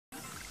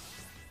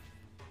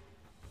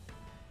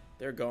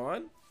They're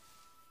gone?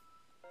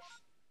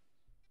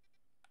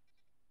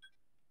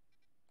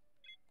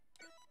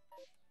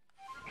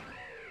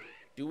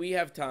 Do we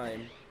have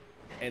time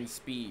and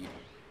speed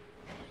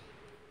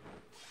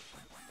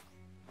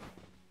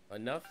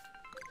enough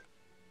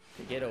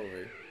to get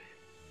over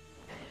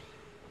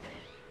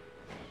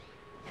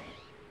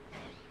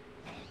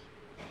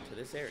to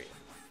this area?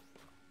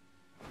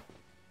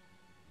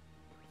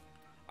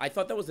 I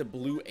thought that was a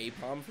blue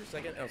Apom for a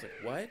second. I was like,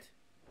 what?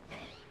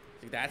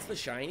 Like, that's the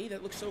shiny?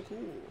 That looks so cool.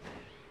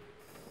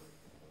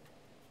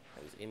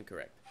 That was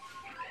incorrect.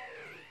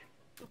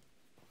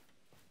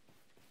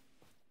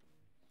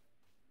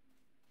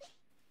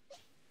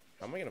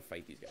 How am I gonna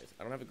fight these guys?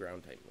 I don't have a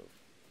ground type move.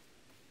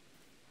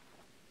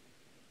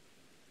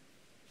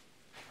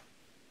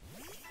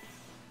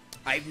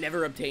 I've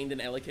never obtained an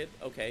Elekid.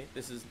 Okay,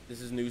 this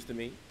is news to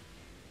me.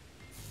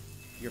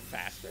 You're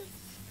faster?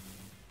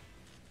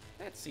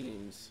 That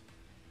seems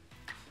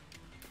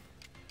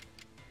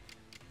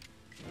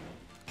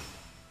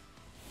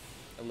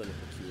a little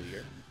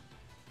peculiar.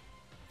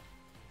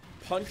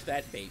 Punch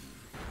that baby.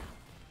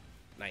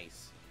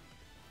 Nice.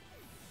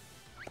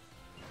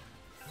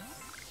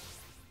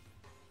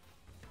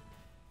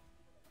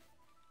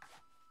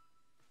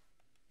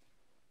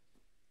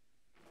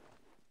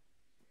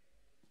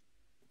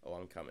 Oh,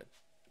 I'm coming.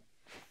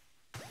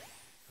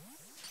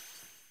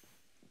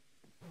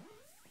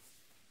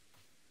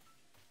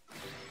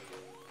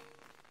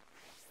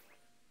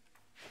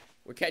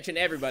 We're catching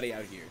everybody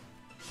out here.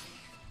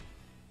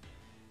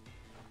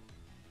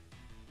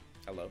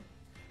 Hello.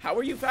 How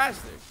are you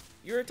faster?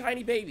 You're a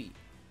tiny baby.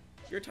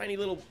 You're a tiny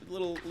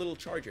little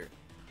charger.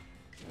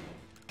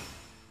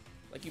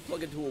 Like you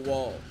plug into a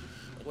wall.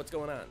 Like, what's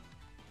going on?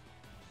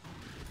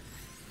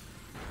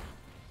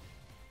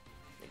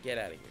 Get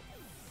out of here.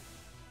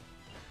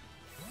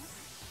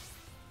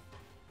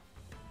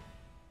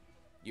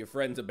 Your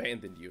friends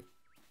abandoned you.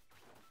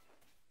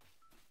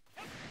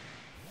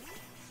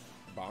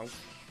 Bonked.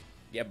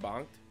 Yeah,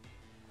 bonked.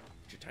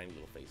 Your tiny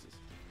little faces.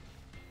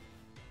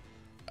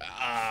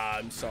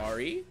 I'm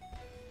sorry.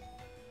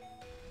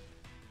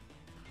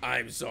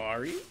 I'm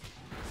sorry.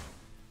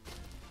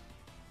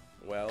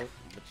 Well,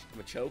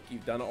 Machoke,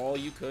 you've done all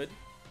you could.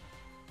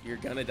 You're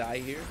gonna die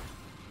here.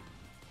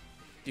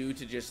 Due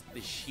to just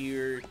the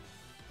sheer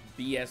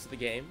BS of the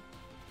game.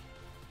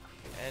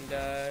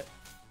 And,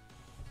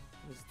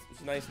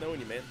 it's nice knowing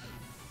you, man.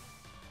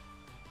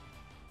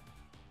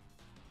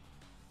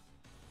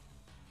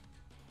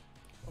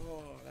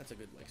 Oh, that's a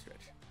good leg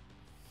stretch.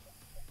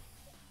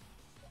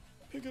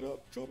 Pick it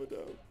up, drop it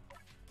down.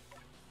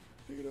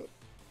 Pick it up.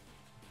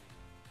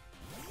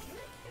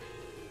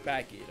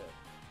 Back it up.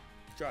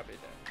 Drop it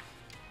down.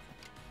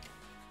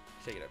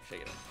 Shake it up,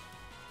 shake it up.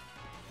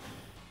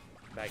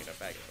 Back it up,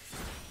 back it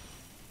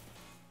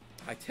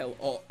up.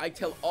 I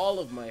tell all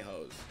of my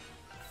hoes.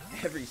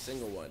 Every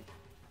single one.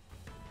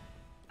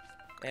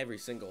 Every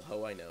single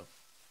hoe I know.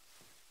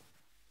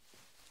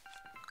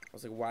 I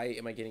was like, why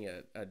am I getting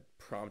a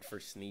prompt for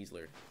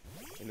Sneasler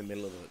in the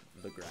middle of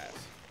the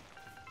grass?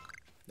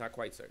 Not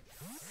quite, sir.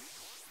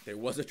 There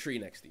was a tree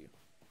next to you.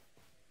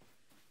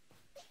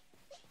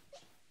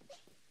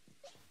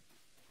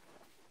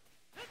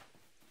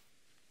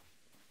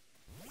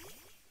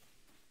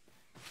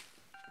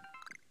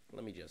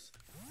 Let me just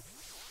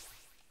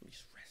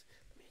rest.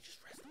 Let me just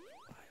rest a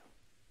little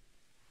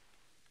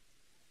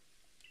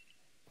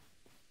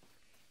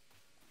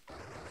while.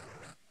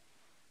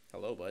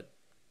 Hello, bud.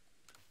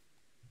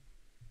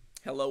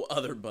 Hello,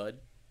 other bud.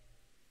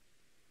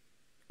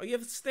 Oh, you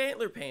have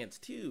Stantler pants,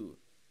 too.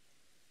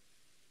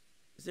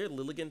 Is there a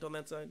Lilligant on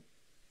that side?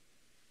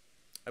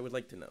 I would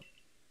like to know.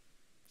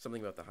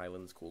 Something about the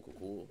Highlands. Cool, cool,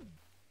 cool.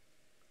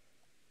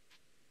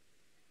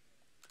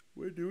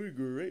 We're doing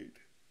great.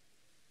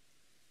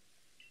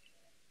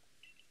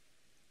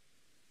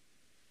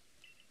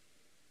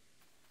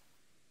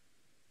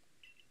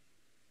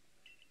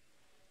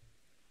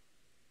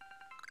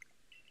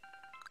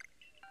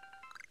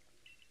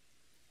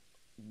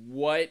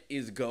 What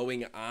is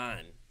going on?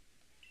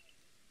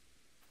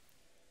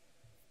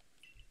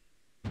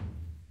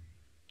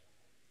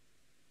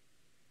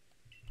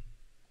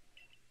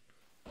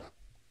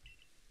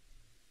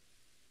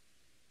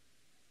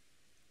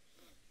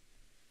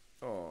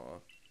 Aw.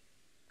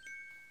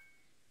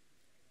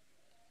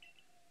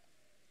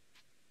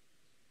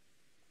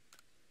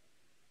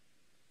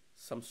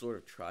 Some sort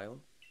of trial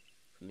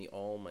from the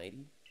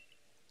Almighty?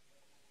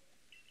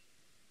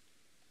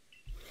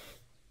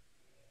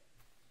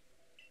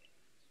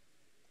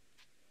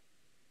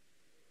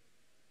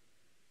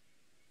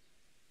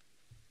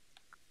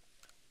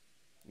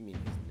 You mean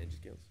his ninja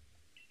skills?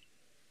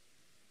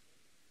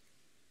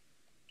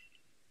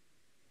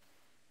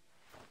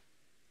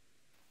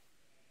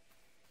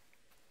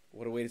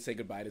 What a way to say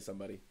goodbye to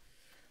somebody.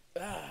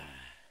 Ah.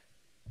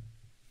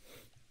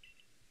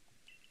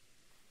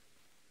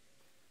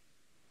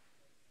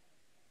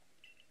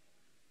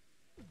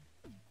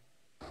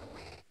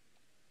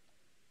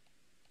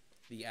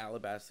 The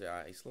Alabaster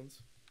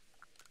Islands.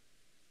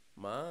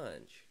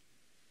 Munch.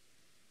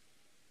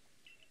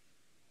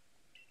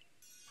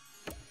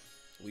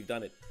 We've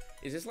done it.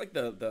 Is this like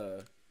just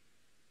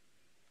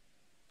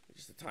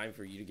a time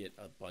for you to get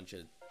a bunch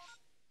of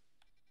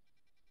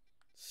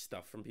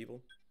stuff from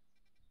people?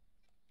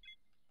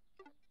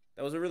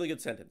 That was a really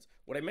good sentence.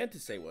 What I meant to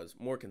say was,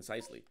 more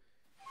concisely,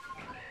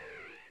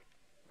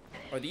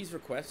 are these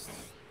requests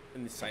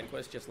in the side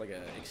quest just like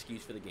an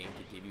excuse for the game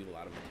to give you a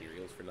lot of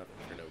materials for nothing,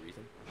 for no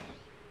reason?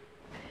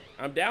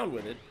 I'm down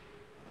with it.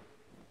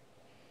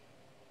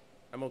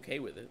 I'm okay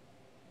with it.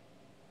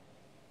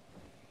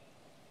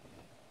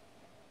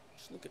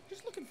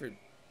 Just looking for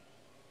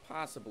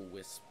possible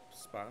wisp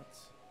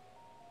spots.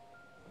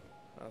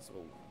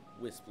 Possible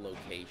wisp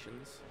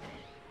locations.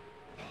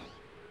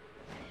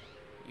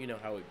 You know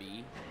how it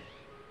be.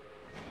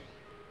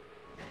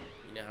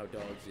 You know how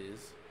dogs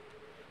is.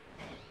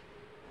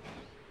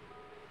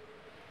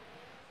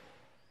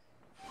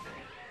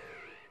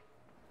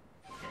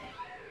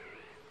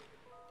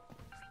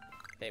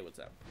 Hey, what's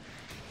up?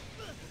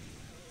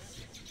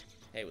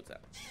 Hey, what's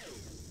up?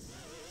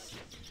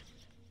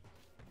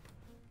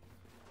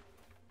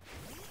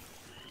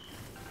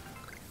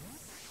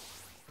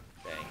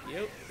 Thank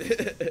you.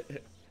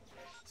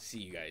 See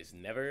you guys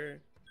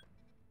never.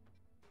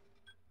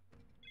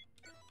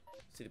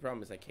 See, the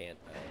problem is I can't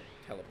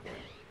teleport.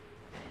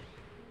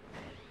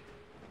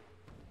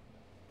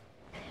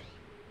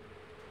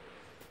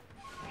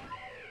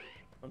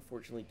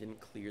 Unfortunately,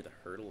 didn't clear the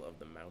hurdle of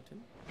the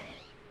mountain.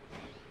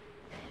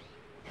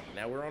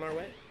 Now we're on our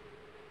way.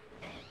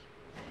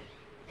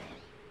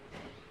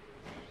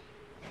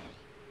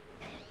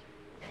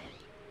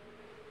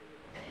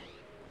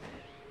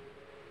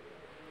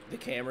 The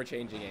camera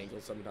changing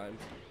angles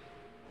sometimes.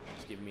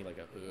 Just giving me like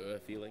a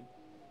feeling.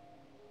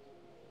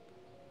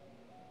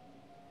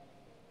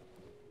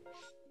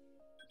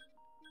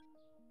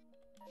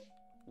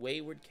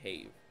 Wayward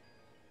Cave.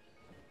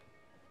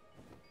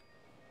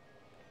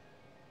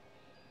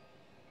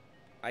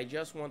 I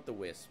just want the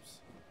wisps.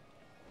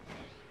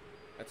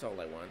 That's all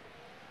I want.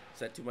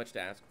 Is that too much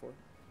to ask for?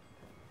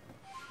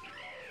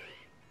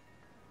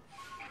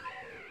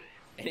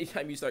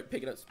 Anytime you start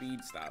picking up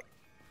speed, stop.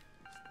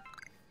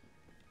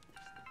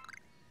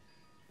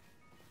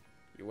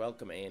 You're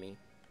welcome, Annie.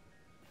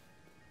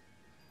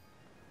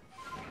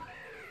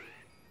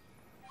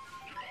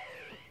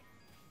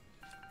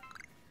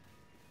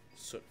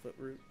 Sootfoot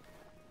root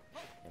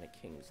and a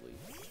Kingsley.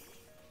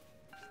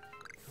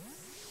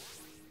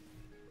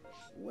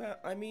 Well,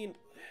 I mean,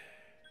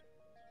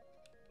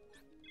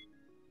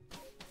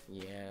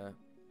 yeah.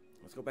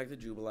 Let's go back to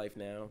Jubilife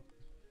now.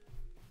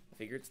 I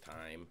figure it's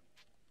time.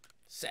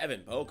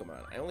 7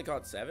 Pokemon. I only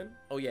caught 7?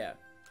 Oh yeah,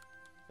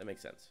 that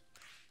makes sense.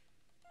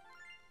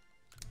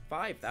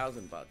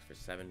 5,000 bucks for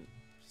seven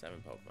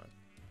Pokemon.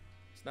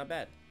 It's not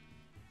bad.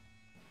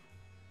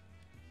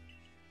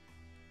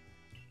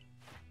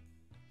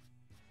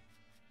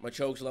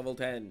 Machoke's level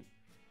 10.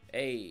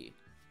 Hey.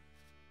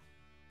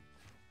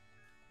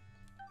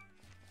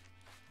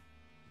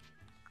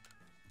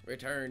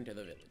 Return to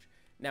the village.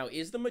 Now,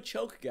 is the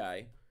Machoke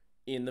guy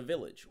in the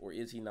village, or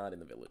is he not in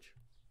the village?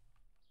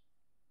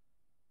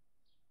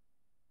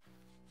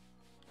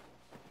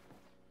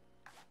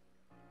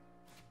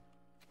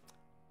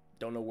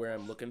 Don't know where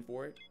I'm looking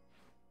for it.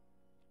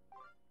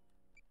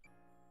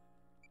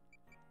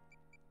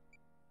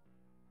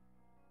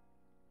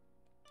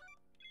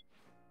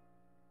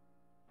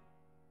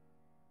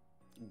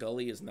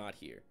 Gully is not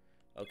here.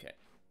 Okay.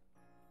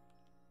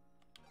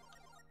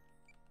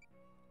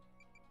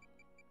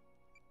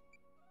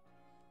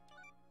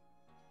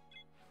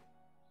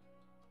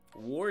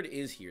 Ward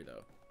is here,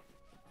 though.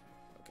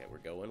 Okay, we're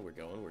going.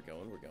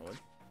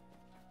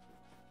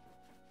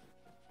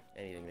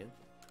 Anything new?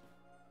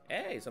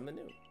 Hey, something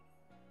new.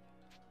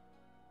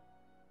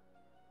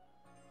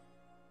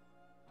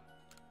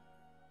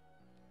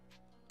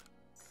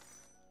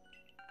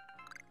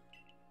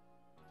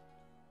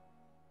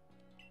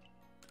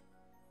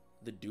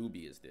 The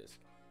dubious disc.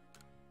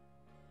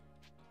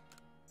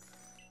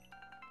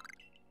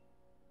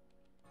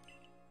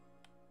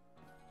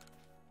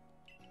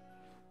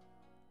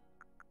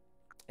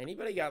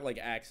 Anybody got like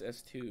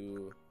access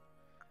to,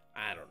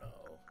 I don't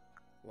know,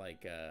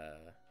 like a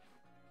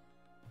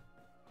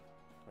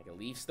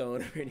leaf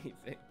stone or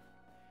anything?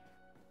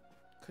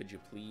 Could you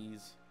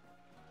please?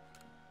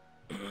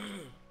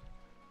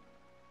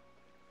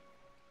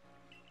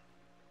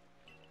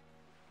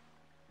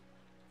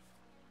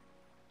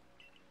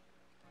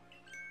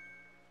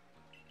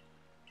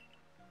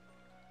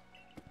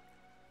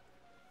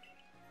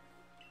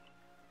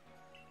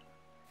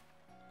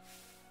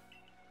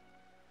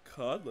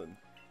 Codlin.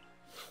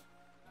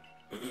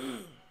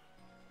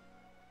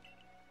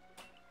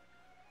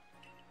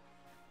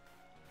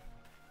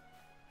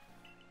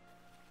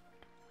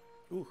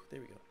 Ooh,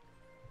 there we go.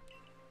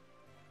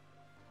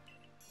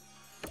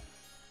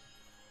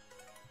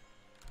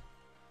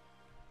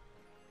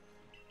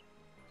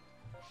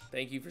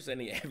 Thank you for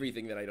sending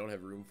everything that I don't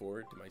have room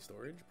for to my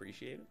storage.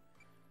 Appreciate it.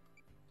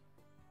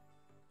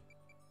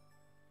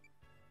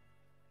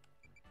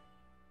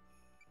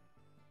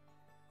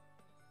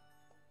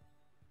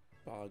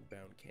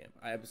 Bog-bound camp.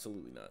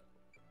 Absolutely not.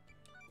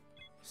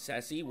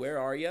 Sassy, where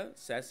are ya?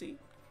 Sassy?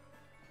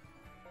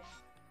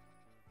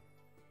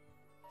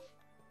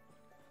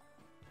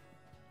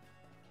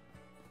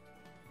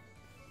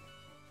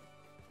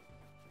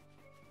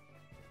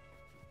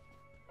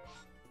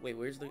 Wait,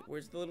 where's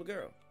the little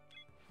girl?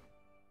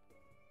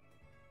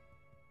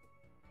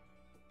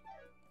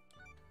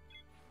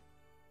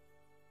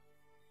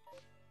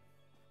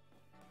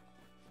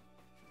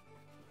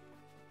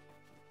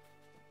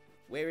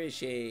 Where is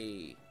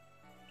she?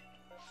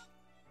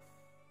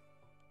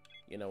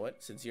 You know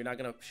what? Since you're not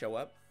gonna show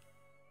up,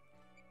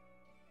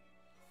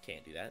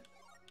 can't do that.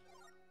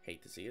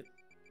 Hate to see it.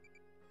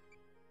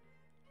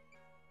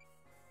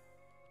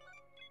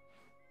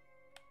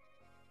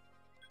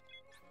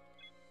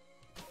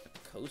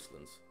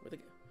 Coastlands?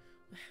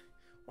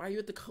 Why are you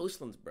at the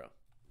coastlands, bro?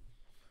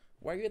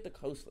 Why are you at the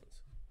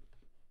coastlands?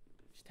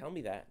 Just tell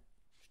me that.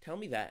 Just tell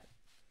me that.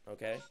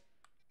 Okay?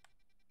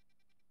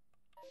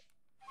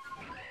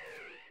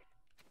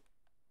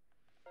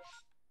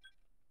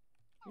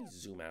 Let me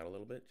zoom out a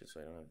little bit, just so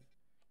I don't have...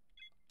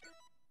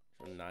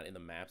 So I'm not in the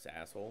map's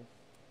asshole.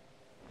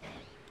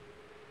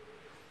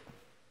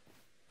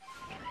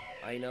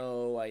 I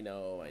know.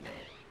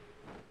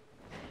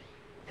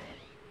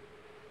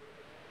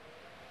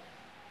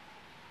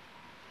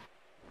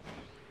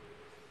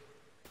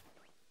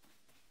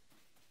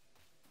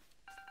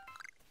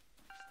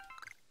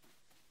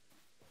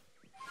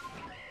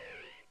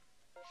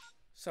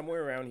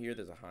 Somewhere around here,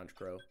 there's a haunch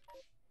crow.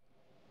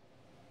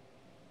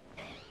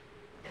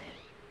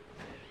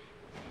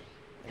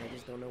 And I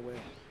just don't know where.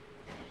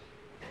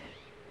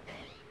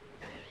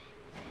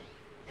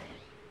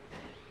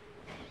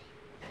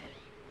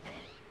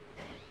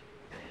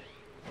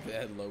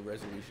 That low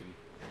resolution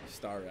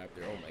Star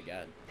Raptor. Oh my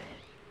god.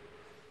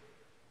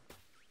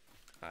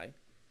 Hi.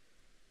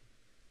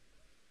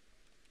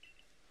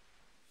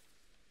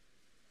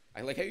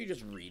 I like how you're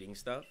just reading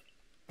stuff.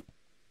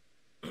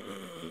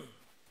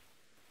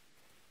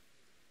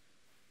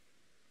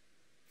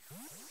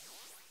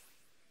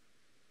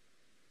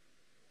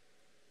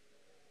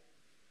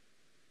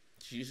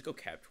 Did you just go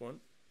capture one?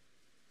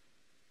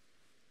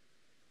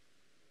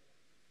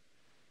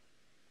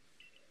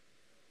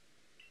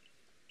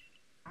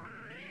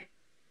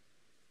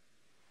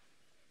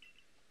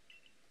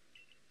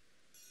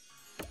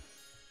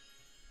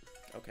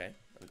 Okay,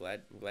 I'm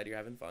glad you're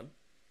having fun.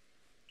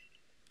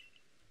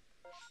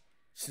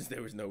 Since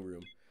there was no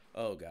room.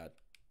 Oh god.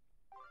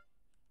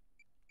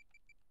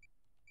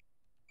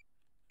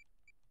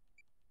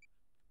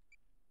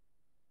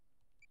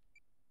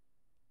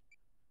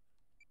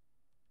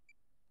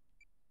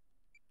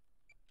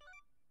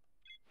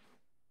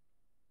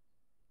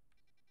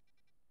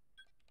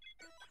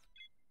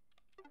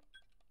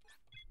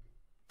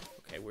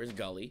 Okay, where's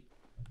Gully?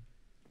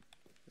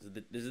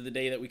 This is the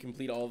day that we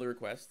complete all the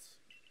requests.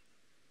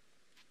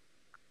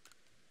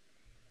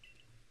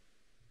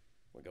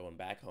 We're going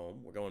back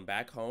home. We're going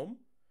back home.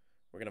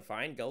 We're gonna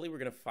find Gully. We're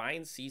gonna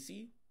find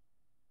Cece.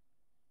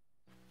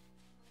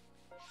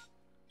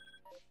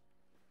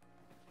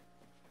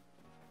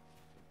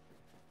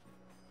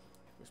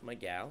 Where's my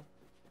gal?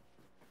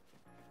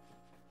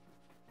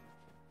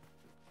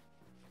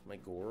 My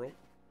girl?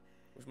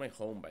 Where's my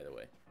home, by the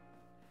way?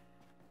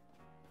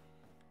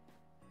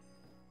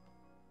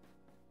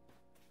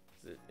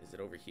 Is it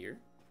over here?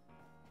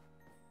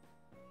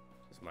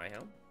 Is this my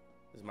house?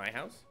 Is this my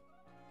house?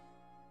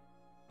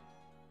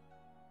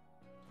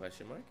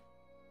 Question mark?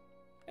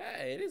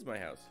 Yeah, it is my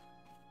house.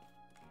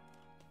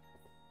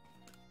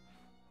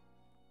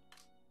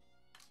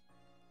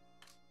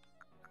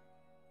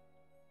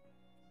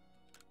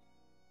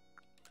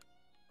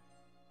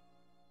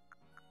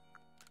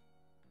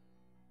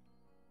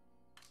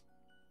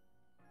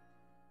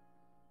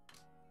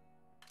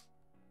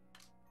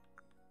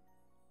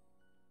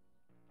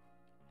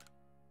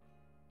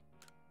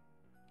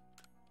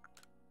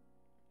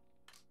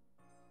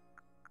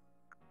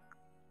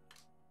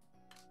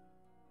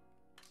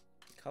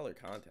 Color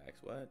contacts,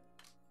 what?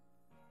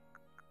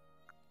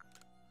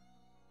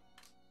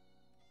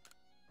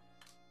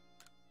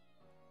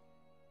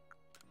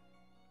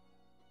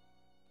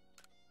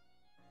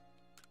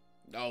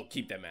 Oh,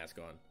 keep that mask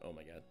on. Oh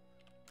my god.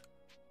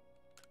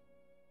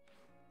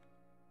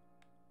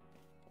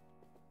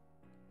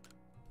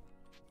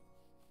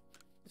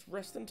 Let's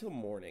rest until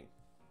morning.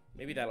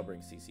 Maybe that'll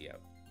bring Cece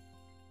out.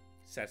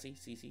 Sassy?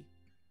 Cece?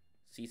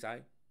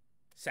 Seaside?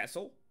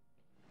 Cecil?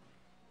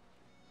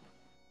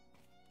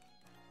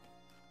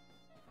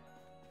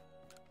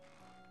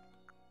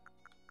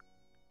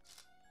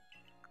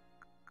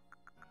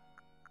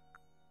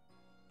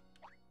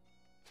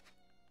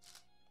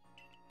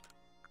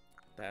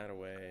 That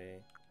away.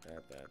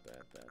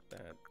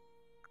 That.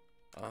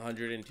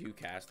 102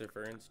 caster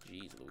ferns?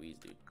 Jeez Louise,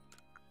 dude.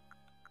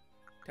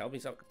 Tell me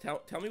something.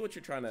 Tell me what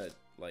you're trying to,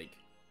 like...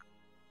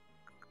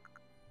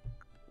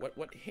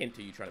 What hint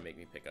are you trying to make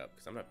me pick up?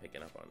 Because I'm not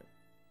picking up on it.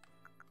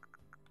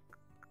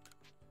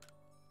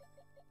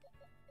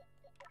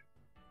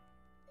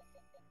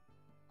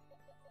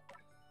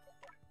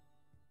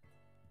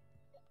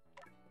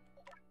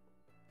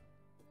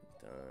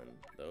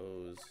 Done.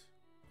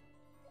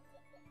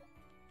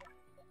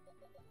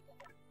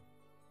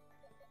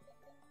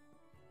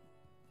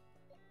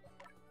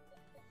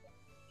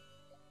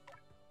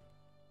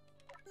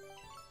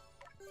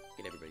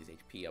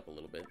 HP up a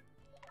little bit.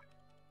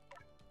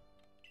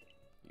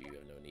 You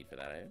have no need for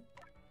that item.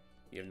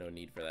 You have no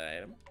need for that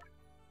item.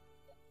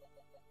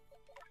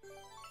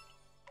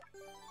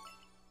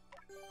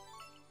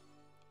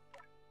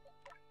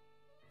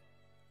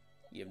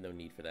 You have no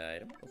need for that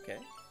item. Okay.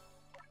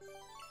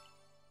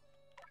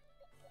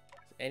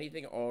 Is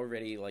anything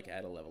already, like,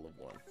 at a level of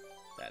 1?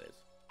 That is.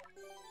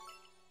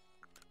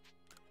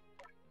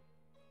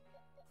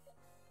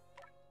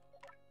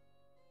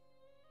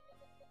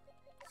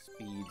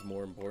 Speed's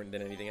more important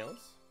than anything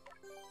else.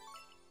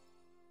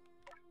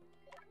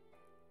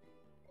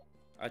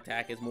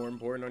 Attack is more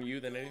important on you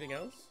than anything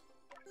else.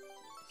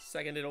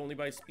 Seconded only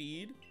by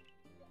speed.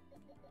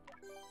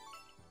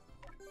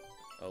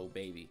 Oh,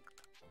 baby.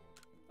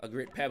 A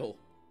grit pebble.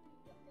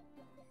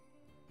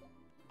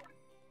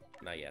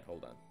 Not yet,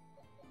 hold on.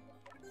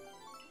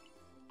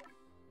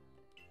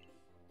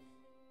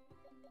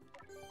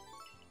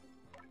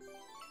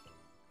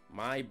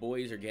 My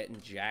boys are getting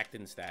jacked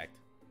and stacked.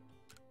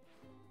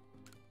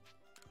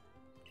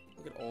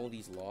 Look at all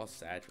these lost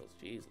satchels.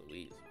 Jeez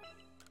Louise.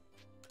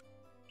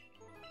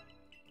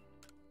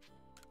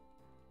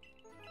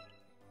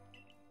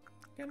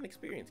 Got an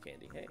experience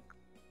candy, hey.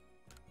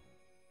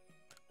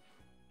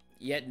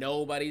 Yet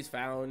nobody's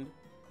found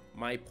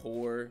my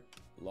poor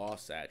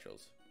lost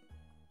satchels.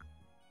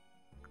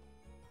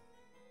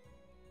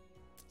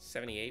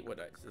 78, what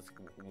is this?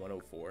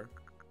 104.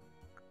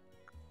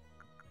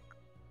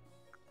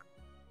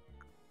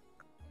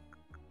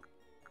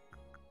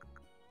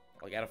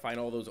 I gotta find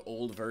all those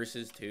old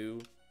verses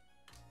too.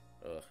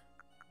 Ugh.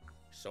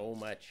 So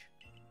much.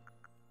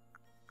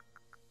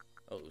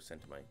 Oh,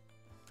 sent to my...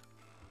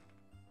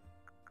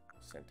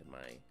 Sent to my...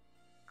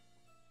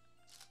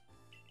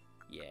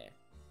 Yeah.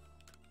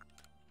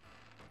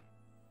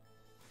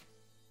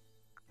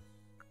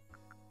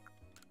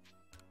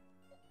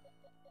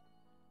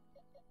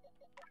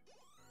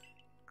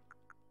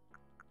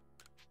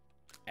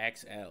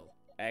 XL.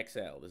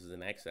 XL. This is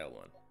an XL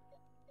one.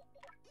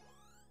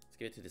 Let's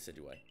give it to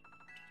Decidueye.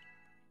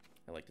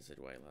 I like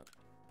Decidueye a lot.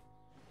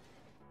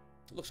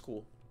 It looks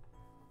cool.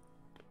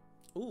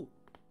 Ooh.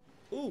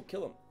 Ooh,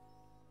 kill him.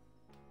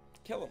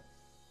 Kill him.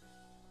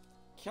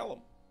 Kill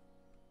him.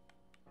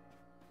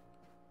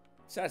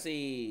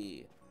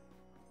 Sassy.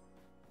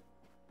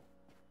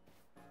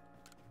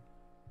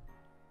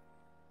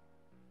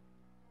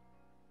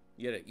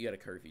 You had a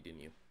curfew, didn't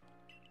you?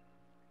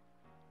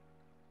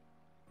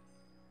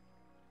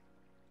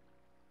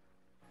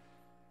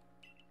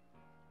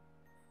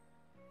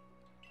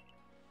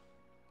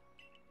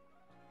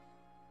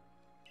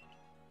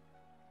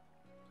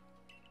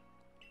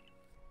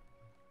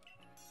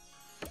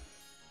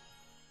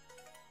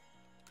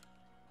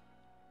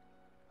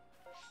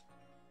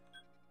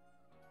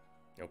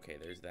 Okay,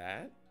 there's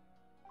that.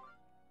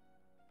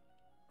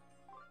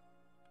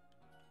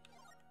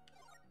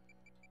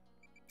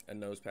 A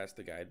nose pass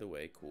to guide the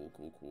way. Cool,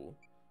 cool, cool.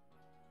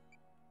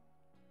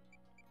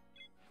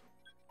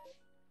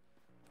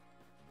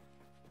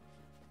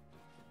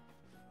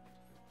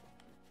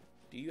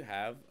 Do you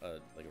have a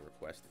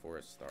request for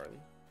a Starly?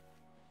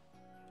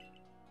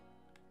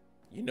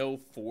 You know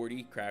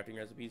 40 crafting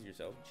recipes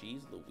yourself?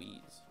 Jeez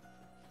Louise.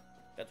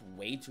 That's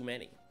way too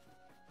many.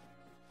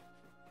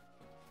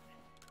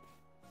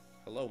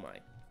 Hello, Mai.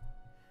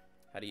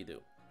 How do you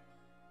do?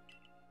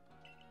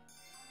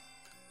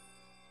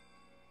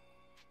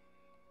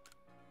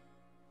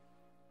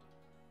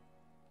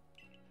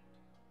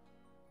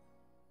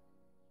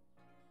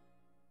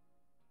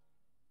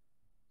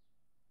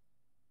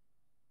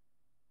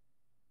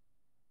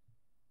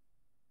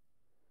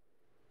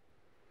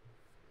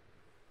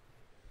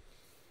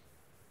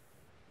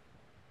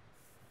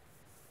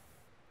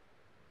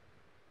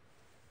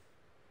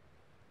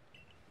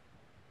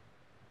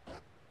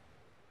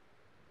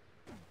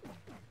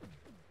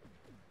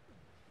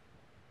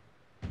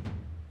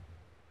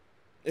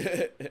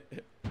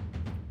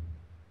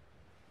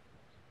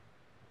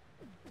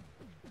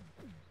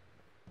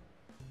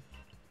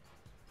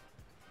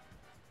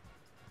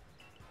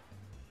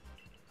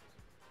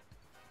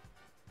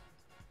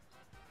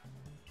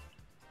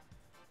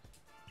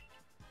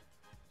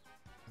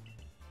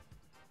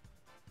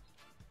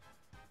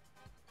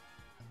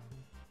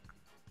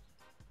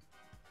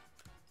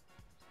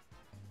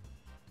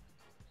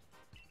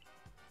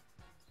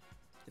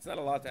 It's not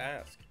a lot to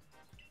ask.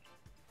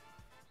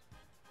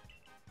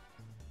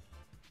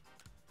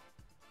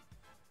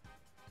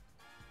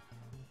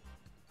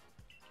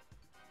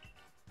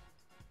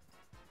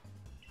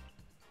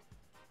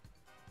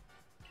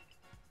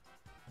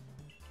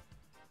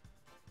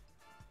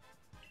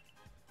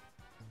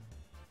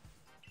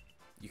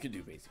 You can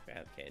do basic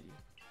math, can't you?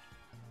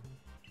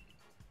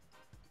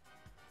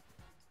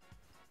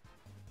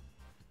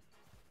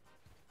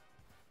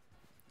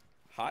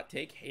 Hot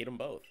take, hate them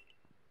both.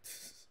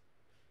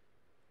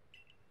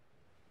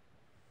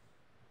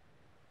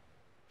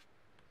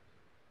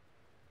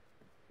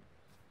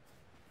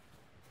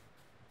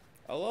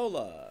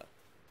 Alola.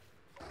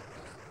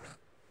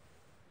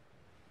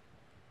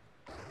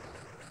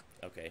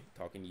 Okay,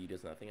 talking to you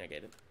does nothing, I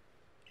get it.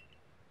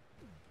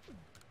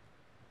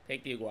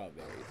 Take the guava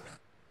berries.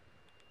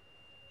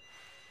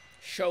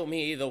 Show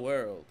me the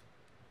world.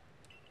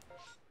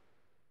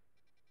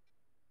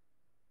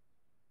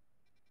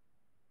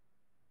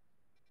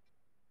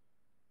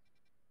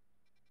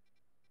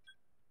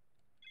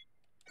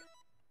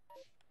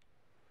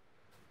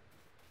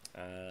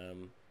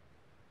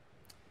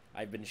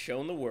 I've been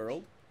shown the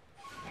world.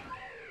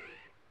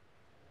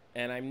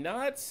 And I'm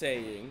not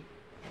saying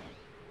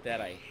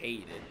that I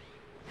hate it.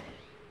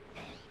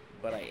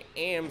 But I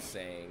am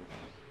saying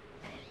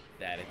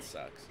that it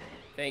sucks.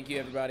 Thank you,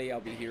 everybody. I'll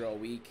be here all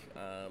week.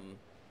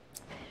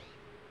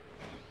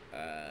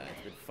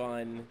 It's been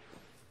fun.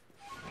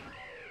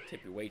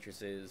 Tip your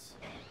waitresses.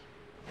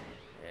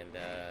 And,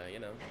 you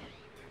know.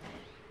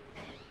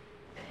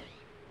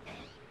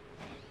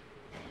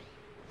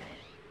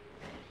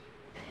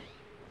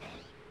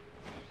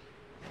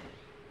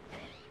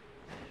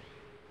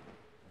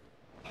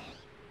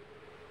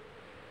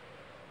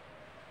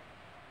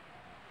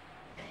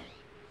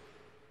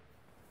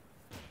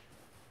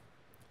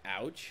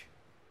 Ouch.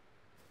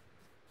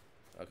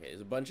 Okay, there's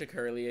a bunch of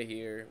Curlia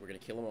here. We're gonna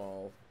kill them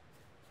all.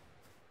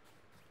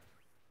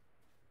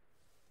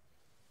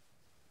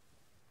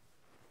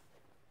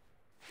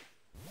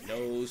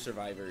 No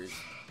survivors.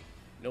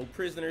 No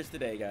prisoners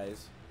today,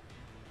 guys.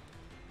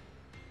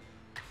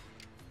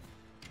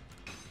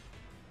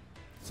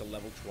 It's a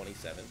level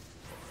 27.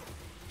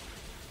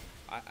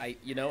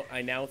 You know,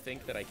 I now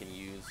think that I can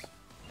use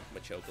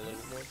Machoke a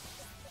little bit more.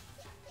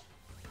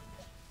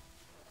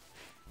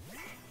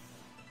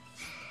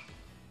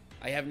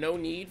 I have no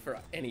need for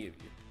any of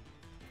you.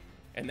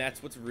 And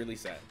that's what's really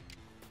sad.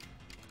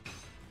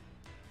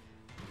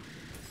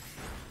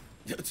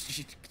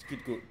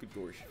 Good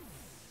gorge.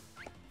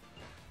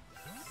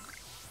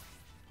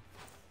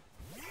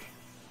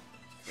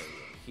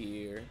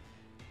 Here.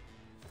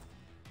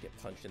 Get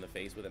punched in the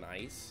face with an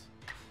ice.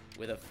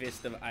 With a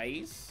fist of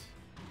ice.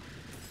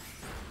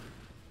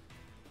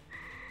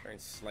 Turn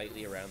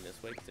slightly around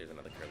this way because there's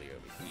another curly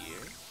over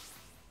here.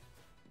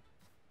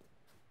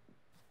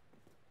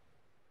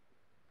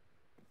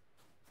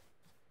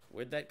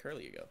 Where'd that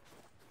curly go?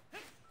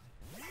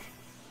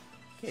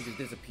 Can't just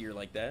disappear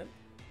like that.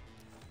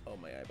 Oh,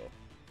 my eyeball.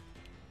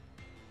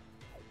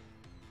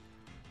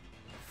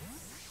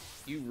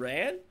 You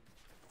ran?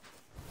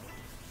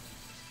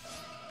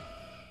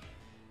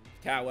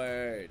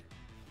 Coward.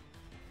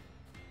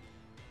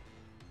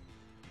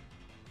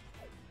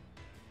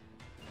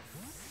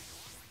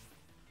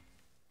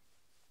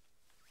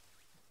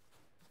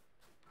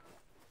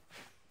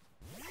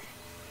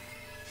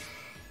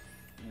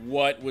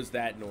 What was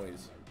that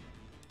noise?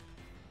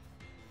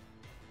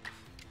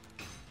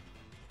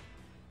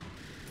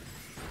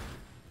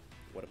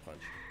 What a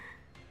punch.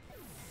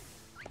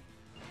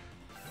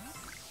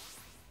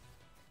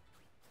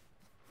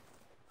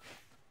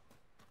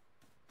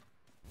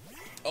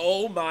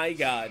 Oh my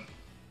god.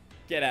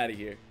 Get out of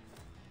here.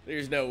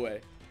 There's no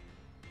way.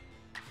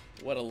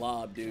 What a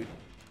lob, dude.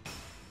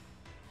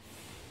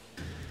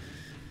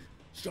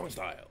 Strong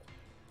style.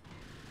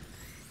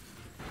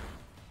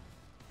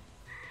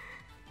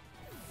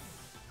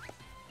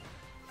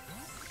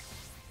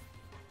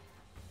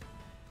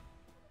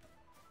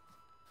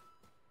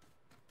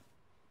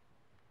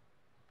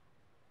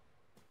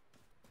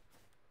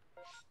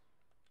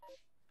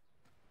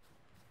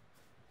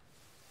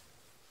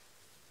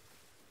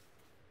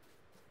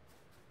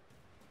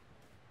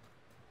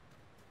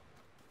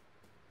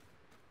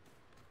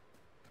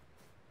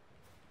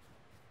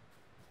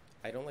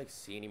 I don't like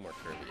see any more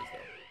Kirby's though.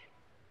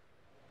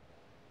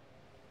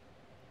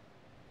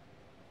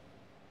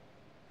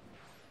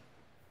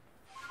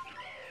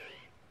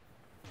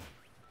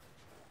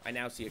 I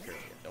now see a Kirby.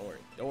 Don't worry.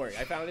 Don't worry.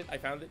 I found it. I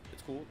found it.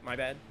 It's cool. My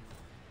bad.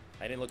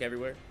 I didn't look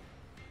everywhere.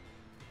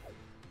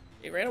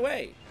 It ran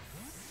away.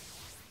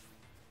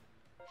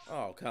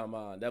 Oh, come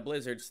on. That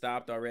blizzard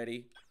stopped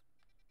already.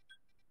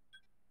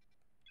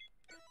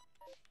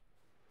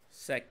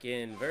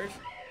 Second verse.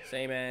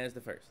 Same as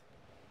the first.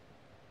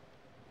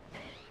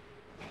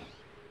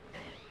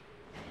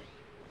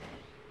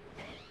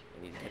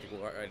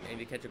 I need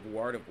to catch a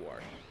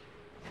Gardevoir.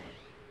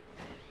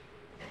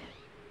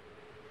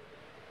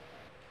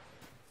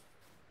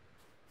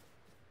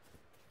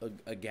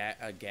 A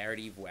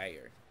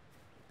Gardevoir.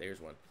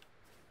 There's one.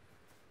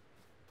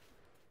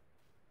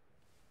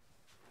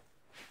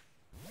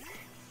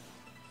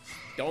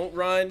 Don't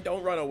run.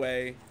 Don't run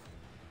away.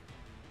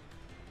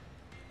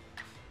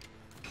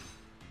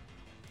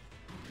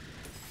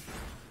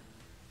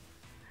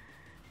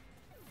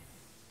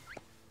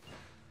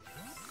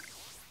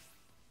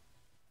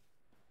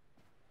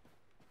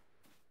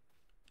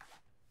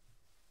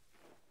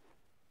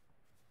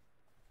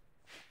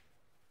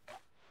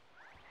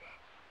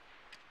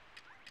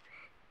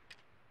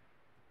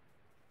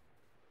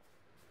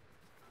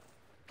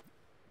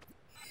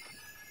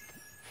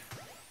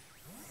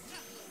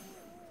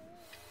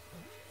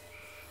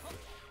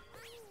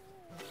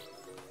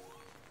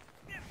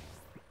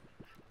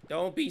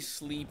 Don't be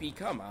sleepy.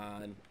 Come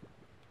on.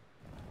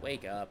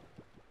 Wake up.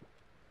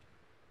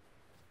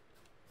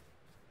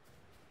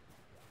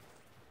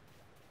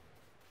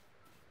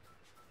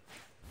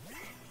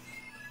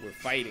 We're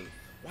fighting.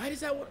 Why does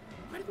that one?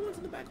 Why do the ones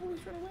in the back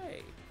always run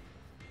away?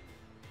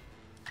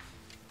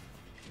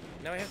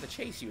 Now I have to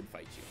chase you and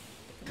fight you.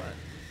 Come on.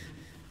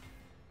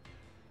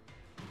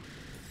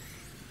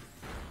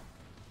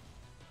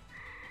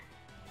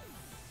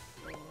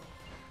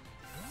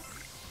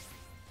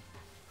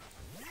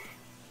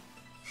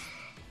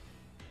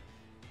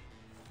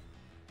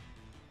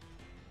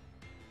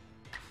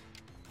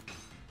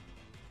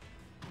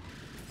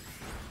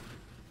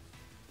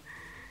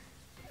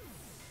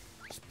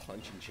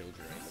 Punching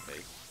children in the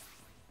face.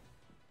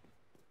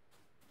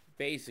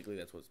 Basically,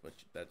 that's what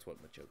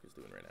Machoka's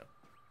doing right now.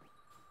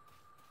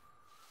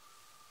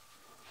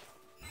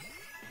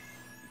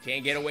 You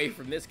can't get away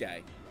from this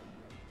guy.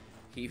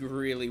 He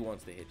really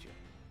wants to hit you.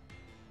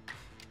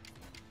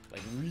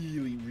 Like,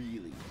 really,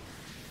 really.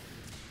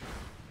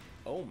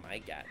 Oh my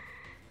god.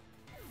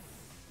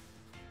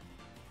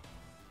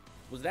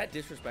 Was that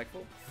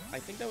disrespectful? I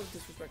think that was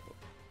disrespectful.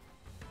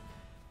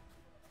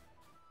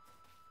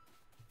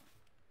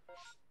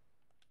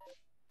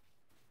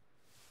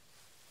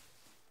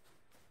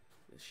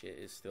 This shit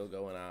is still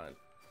going on.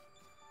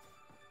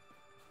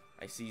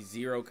 I see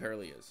 0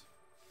 Curlias.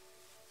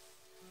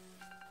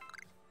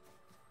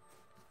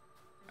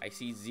 I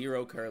see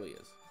 0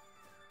 Curlias.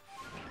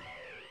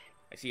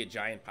 I see a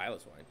giant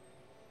Piloswine.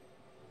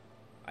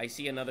 I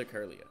see another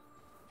Curlia.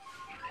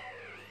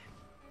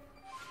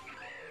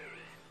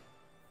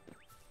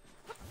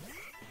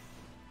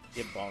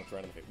 Get bonked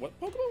right in the face. What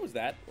Pokemon was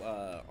that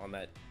on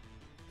that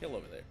hill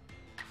over there?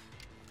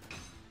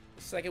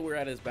 The second we're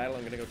at his battle,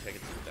 I'm gonna go check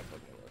and see what that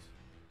Pokemon was.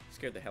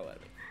 Scared the hell out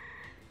of me.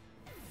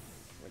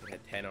 Like it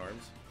had 10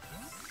 arms.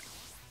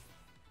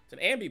 It's an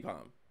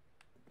Ambipom.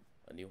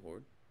 A new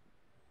horde.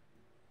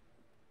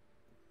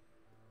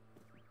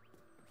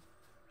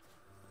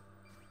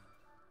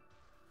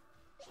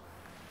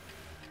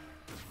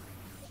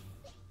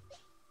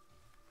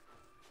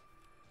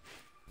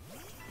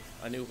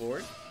 A new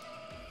horde.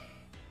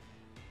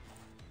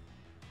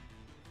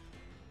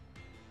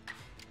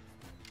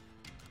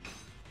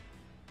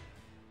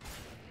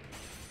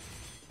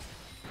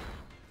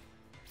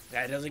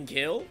 That doesn't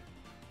kill?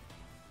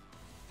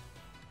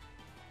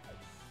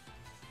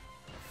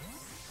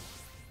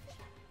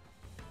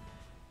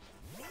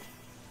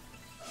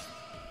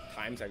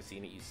 Times I've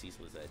seen it use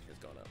Ceaseless Edge has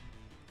gone up.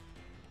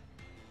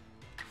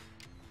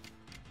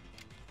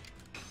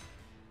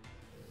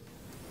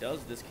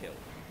 Does this kill?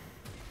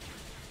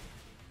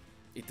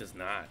 It does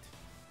not.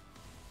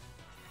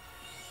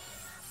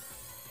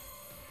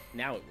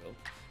 Now it will.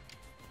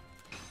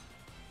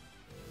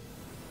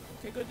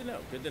 Okay, good to know.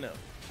 Good to know.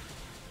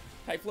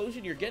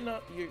 Typhlosion, you're getting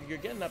up. You're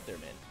getting up there,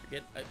 man.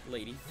 You're getting,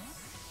 lady,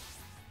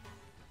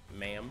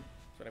 ma'am.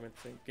 That's what I meant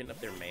to say. Getting up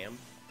there, ma'am.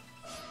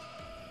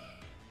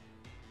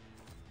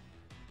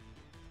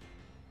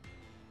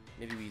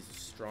 Maybe we use a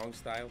strong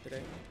style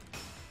today.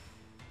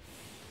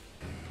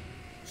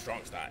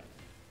 Strong style.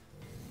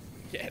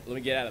 Yeah, let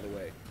me get out of the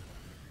way.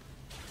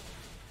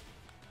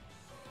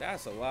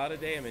 That's a lot of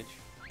damage.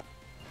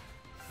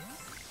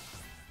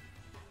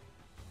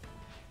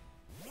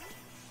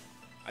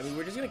 I mean,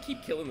 we're just gonna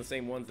keep killing the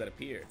same ones that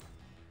appear.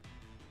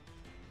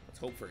 Let's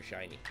hope for a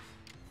shiny.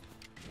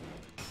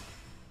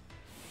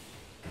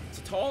 It's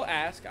a tall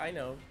ask, I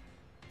know.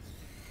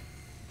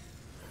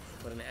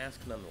 But an ask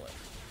nonetheless.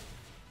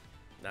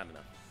 Not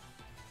enough.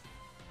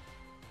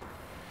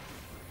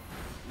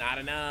 Not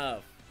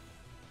enough.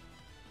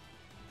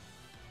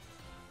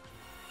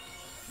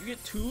 You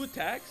get 2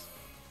 attacks?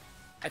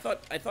 I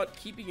thought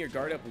keeping your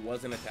guard up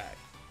was an attack.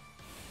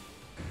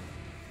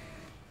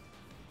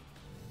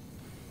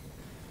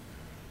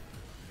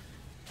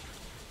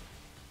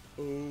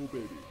 Oh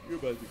baby, you're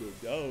about to go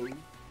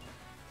down.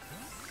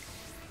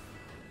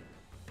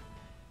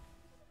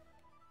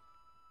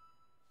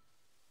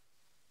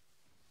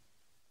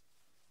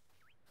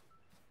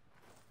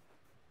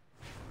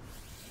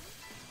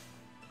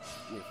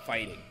 We're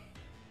fighting.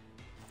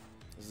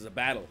 This is a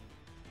battle.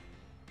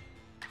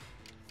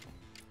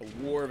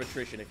 A war of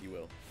attrition, if you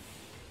will.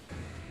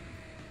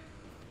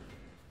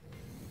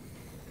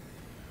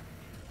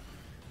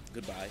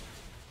 Goodbye.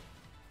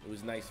 It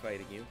was nice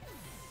fighting you.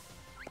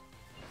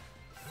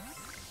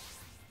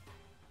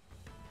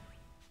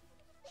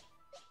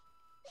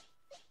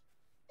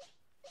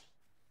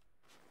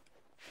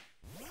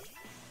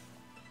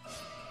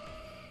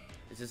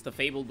 Is this the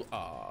fabled...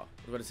 I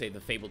was going to say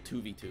the fabled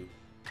 2v2.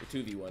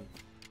 The 2v1.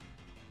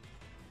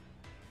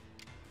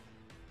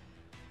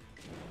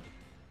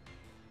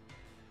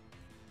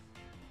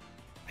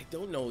 I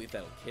don't know if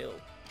that'll kill,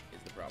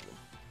 is the problem.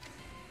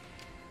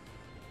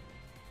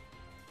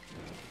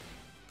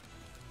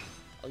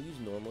 I'll use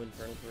normal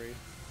Infernal Parade.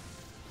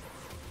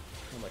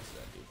 How much does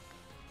that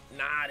do?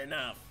 Not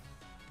enough.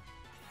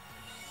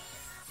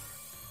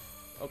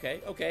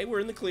 Okay, okay, we're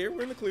in the clear,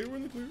 we're in the clear, we're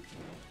in the clear.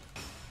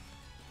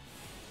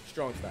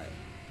 Strong style.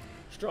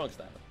 Strong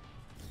style.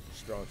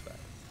 Strong style.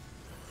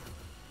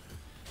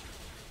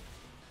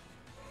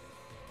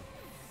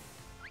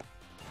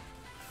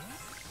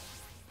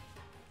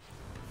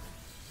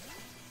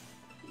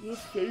 The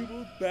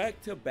fabled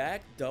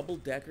back-to-back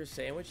double-decker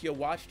sandwich. You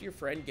watched your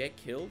friend get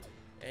killed,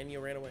 and you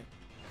ran away.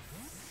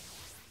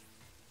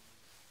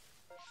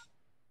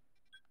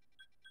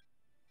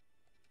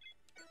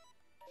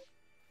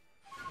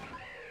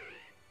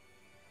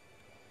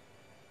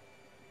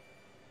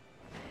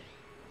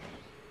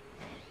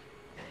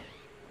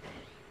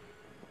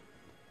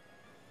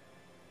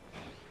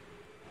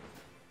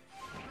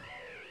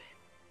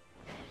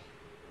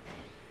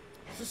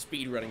 It's a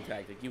speed-running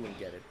tactic. You wouldn't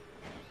get it.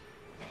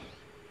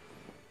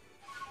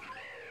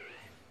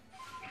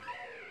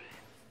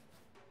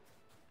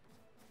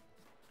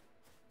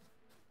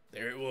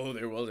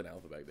 There was an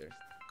alpha back there.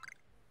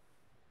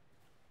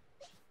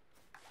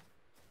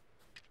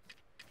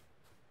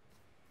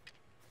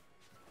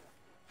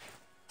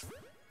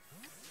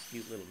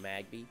 Cute little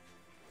Magby.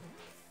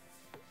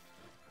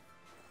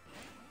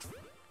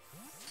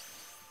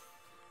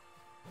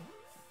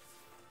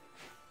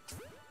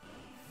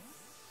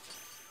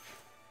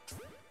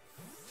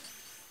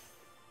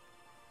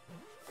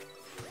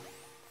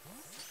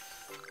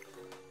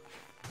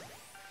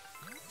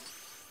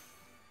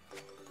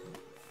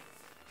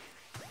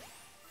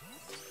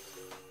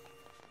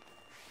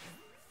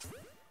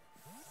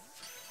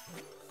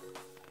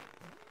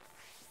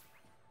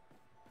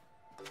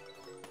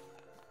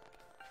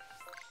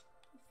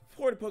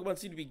 Before the Pokemon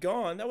seemed to be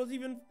gone, that wasn't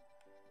even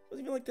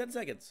like 10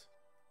 seconds.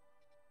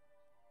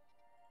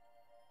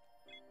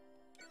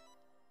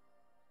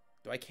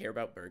 Do I care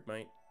about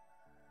Bergmite?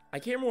 I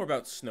care more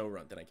about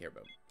Snorunt than I care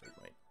about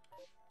Bergmite.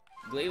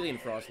 Glalie and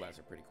Frostlass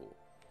are pretty cool.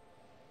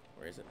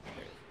 Where is it?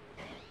 There it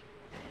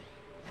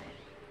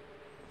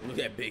is. Look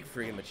at that big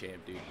friggin'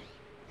 Machamp, dude.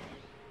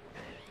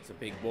 It's a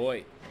big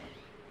boy.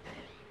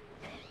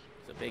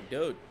 It's a big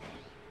dude.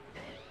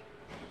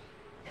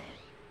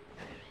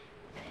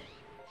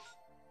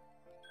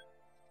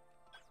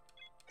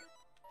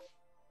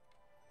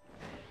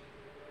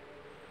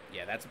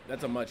 Yeah,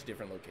 that's a much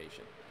different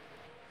location.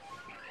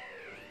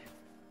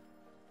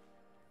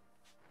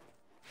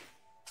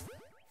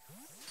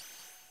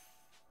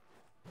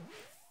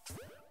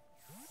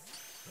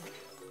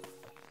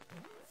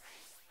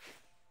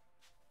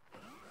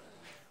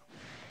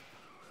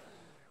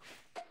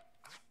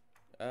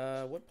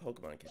 What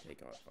Pokemon can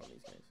take off on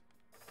these guys?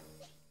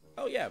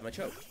 Oh yeah,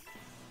 Machoke.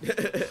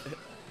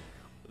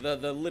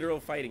 the literal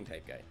fighting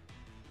type guy.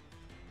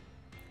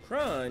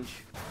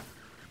 Crunch.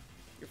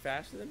 You're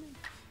faster than me?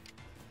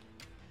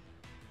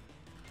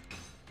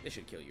 This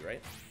should kill you,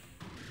 right?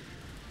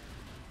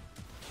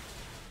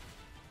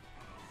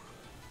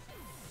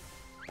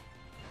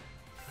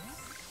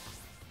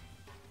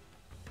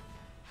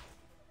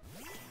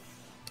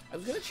 I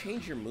was gonna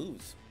change your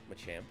moves,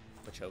 Machamp,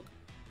 Machoke,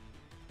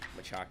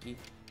 Machaki,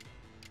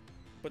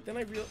 but then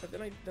I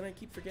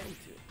keep forgetting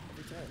to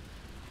every time.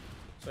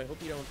 So I hope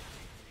you don't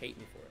hate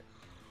me for it.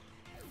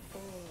 Oh,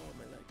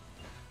 my leg.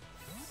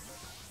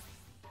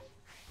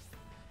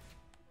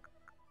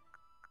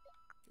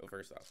 Well,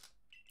 first off,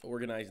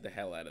 organize the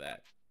hell out of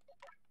that.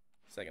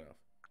 Second off,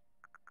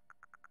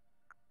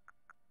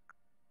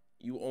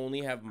 you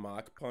only have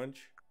Mach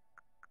Punch.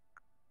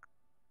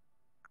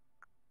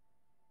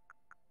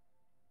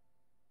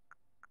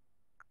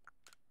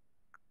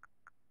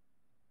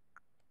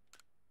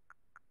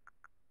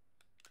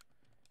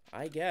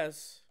 I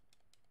guess.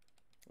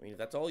 I mean, if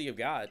that's all you've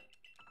got,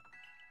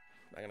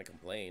 I'm not gonna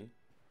complain.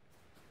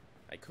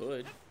 I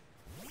could.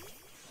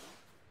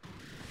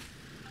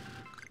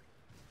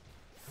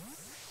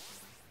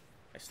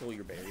 I stole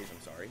your berries,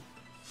 I'm sorry.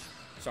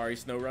 Sorry,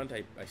 Snorunt,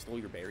 I stole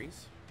your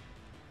berries.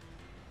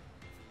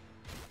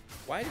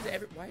 Why does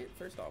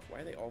first off, why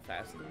are they all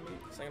faster than me?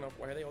 Second off,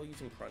 why are they all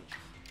using Crunch?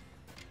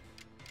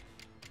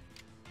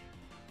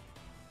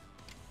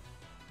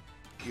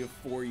 You have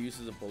 4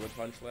 uses of Bullet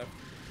Punch left.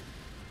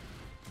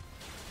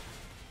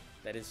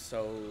 That is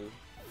so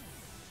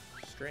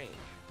strange.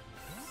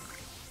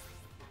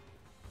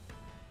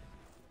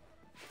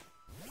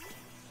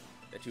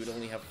 That you would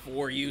only have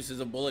 4 uses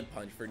of Bullet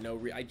Punch for no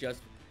reason.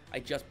 I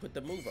just put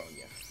the move on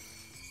you.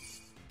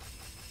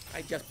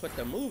 I just put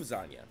the moves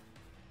on you.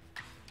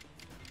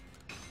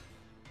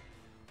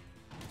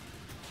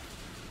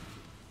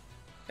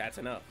 That's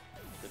enough.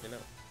 Good to know.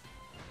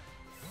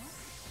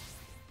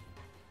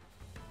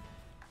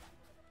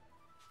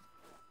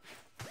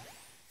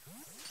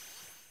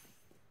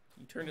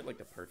 You turned it like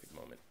the perfect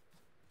moment.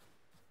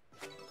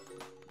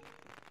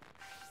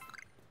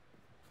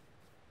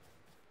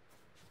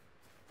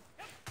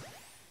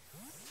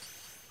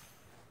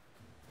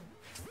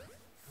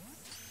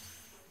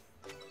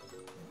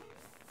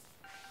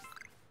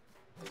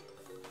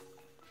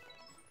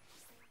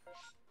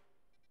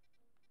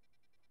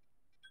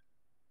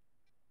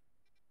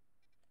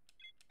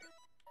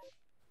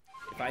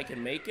 If I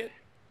can make it,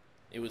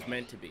 it was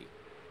meant to be.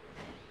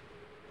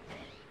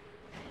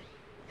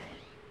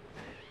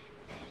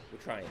 We're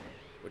trying.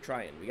 We're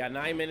trying. We got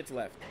 9 minutes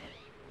left.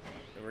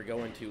 And we're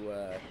going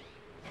to,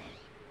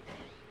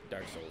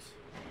 Dark Souls.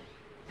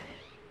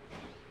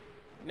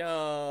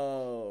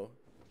 No!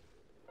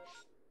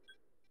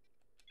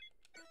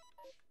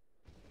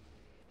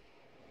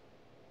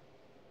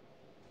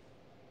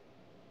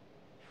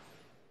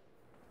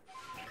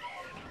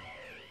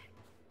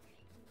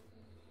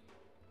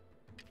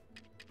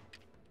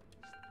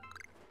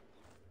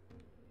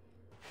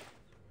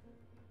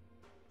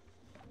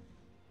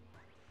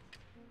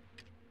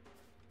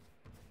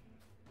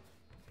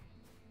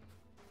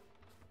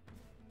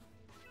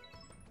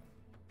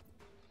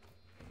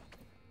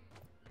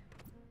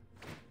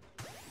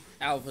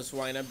 Alpha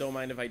swine up, don't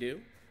mind if I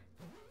do.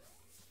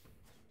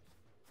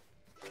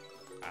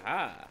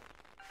 Aha.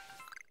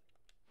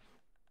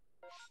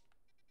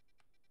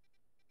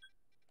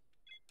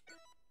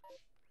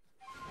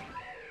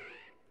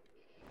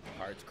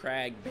 Hearts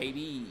Crag,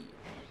 baby.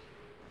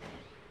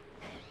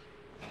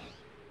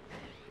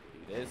 Do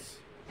this.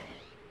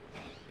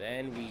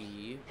 Then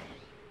we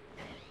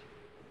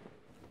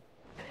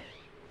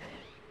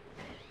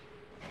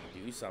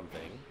do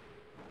something.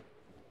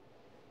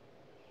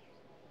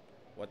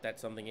 What that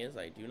something is,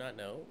 I do not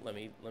know. Let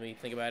me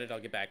think about it. I'll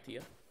get back to you.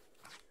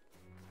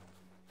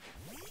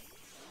 I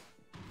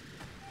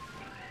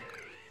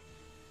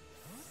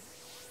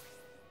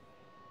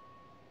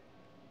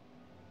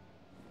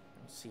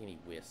don't see any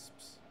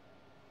wisps.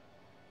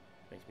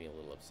 Makes me a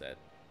little upset.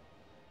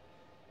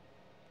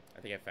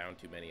 I think I found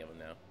too many of them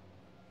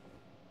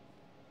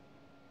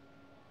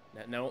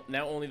now.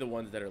 Now only the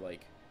ones that are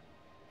like,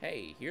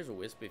 hey, here's a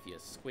wisp. If you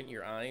squint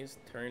your eyes,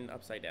 turn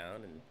upside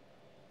down, and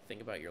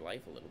think about your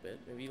life a little bit,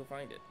 maybe you'll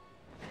find it.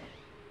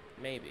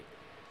 Maybe.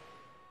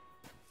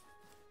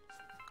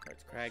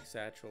 Hearts Crag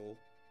Satchel.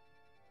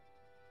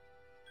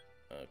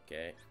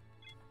 Okay.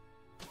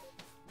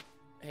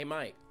 Hey,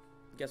 Mike.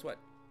 Guess what?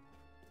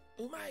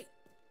 Ooh, Mike.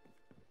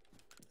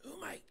 Ooh,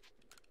 Mike.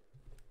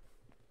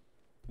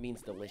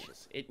 Means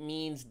delicious. It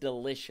means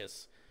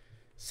delicious.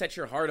 Set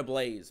your heart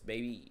ablaze,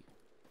 baby.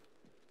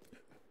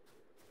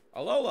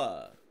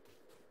 Alola.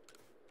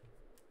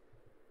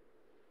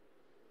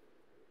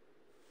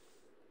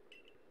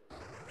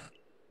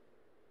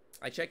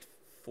 I checked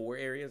 4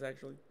 areas,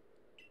 actually.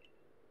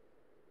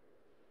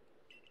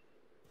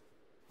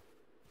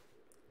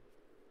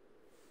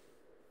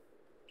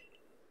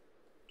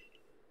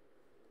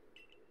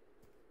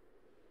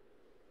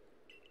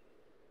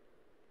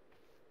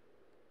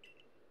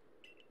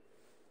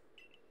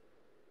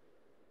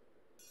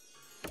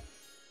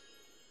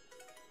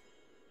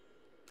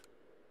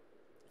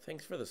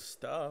 Thanks for the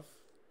stuff.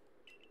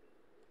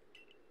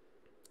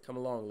 Come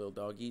along, little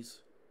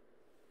doggies.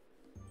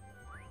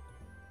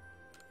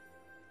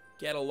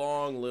 Get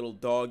along, little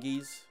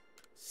doggies.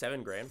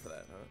 7 grand for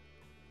that, huh?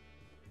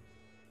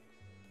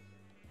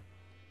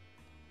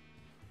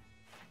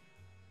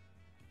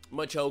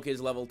 Machoke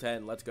is level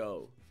 10. Let's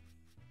go.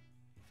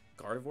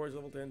 Gardevoir is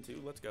level 10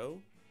 too. Let's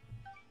go.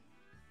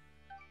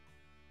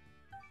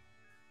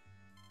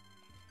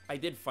 I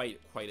did fight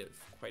quite a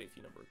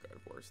few number of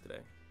Gardevoirs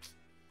today.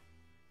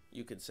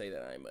 You could say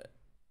that I'm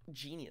a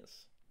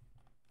genius.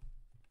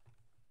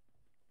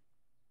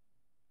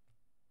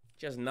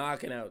 Just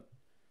knocking out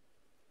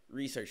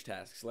research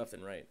tasks left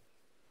and right.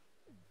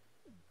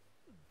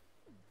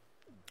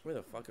 Where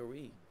the fuck are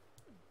we?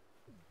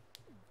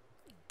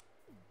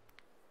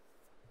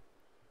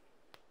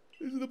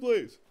 This is the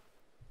place.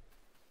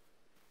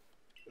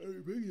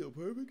 I'm making a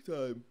perfect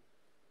time.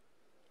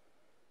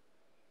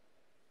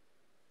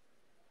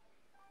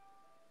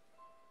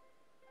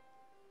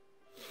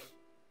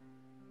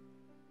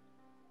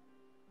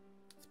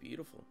 It's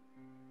beautiful.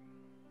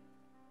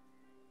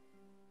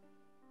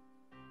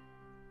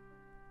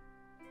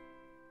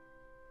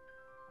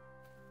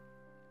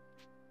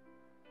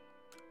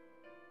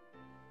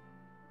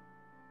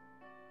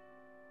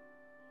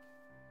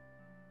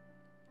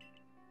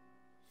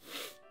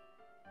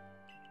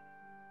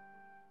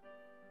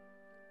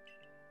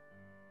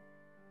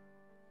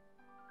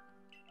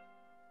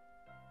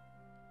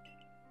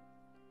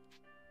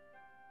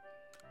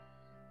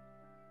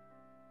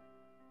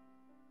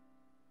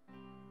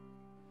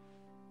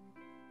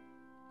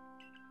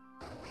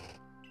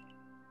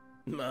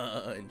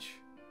 Munch.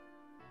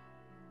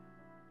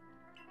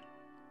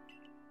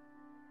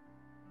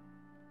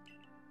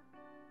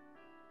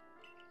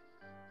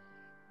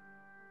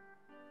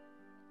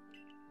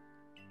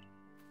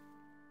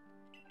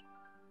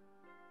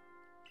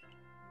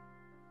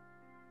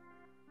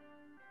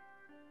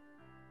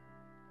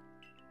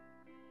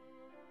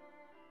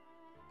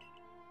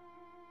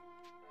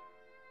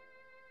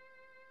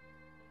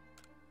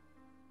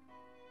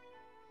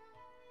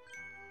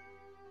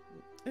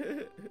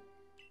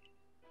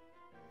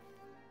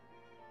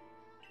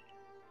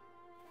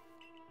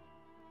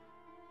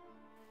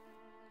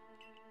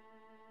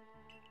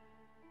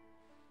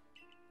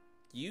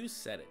 You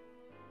said it.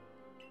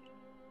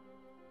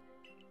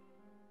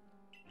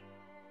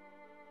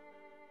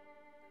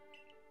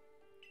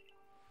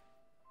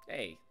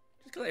 Hey,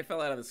 just because I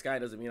fell out of the sky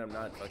doesn't mean I'm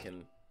not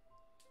fucking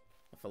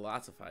a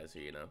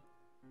philosophizer, you know?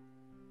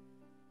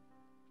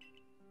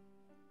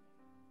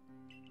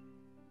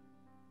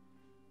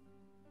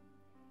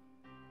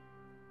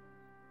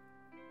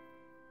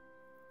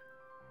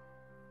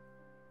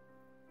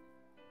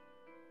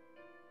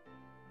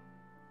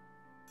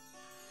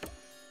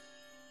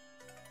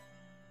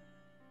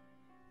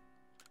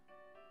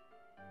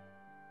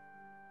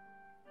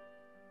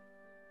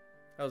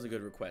 That was a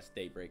good request,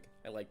 Daybreak.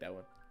 I like that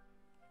one.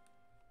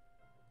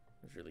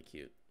 It was really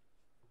cute.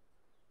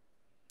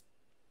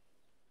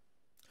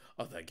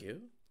 Oh, thank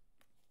you.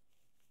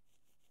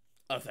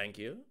 Oh, thank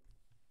you.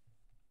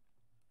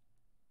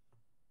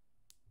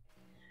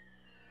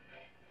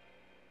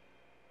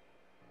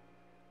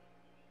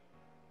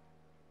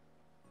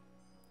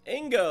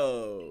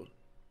 Ingo!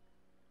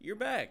 You're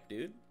back,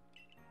 dude.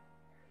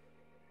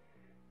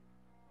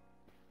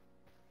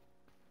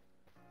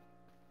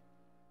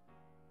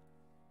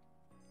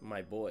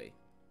 My boy.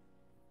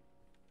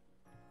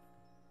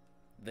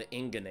 The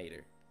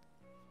Inganator.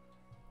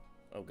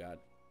 Oh, God.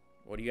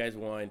 What do you guys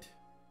want?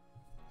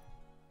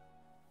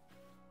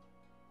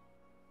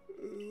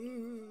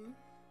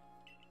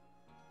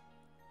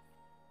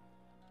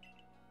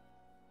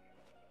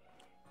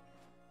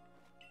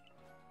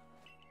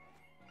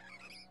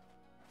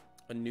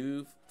 A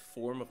new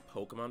form of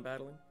Pokemon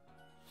battling?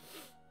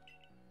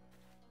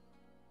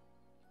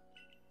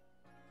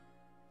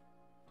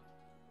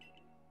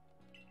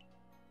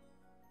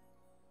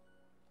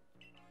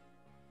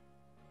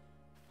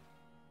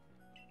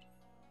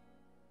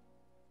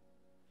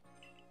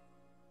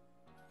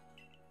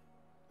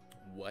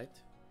 What?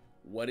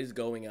 What is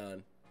going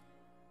on?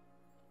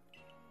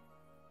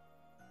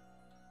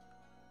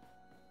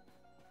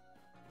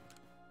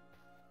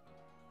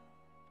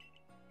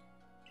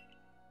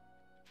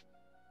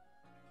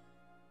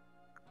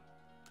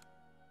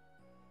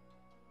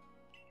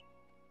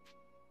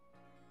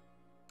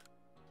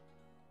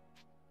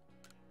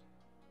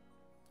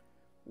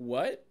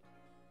 What?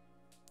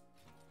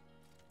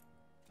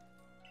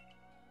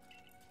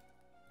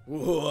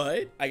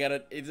 What? I got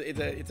a.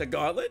 It's a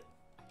gauntlet.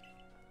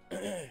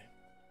 It's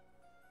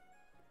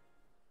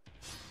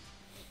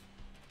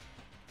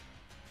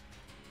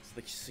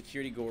the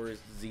security Gore's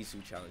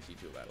Zisu challenge you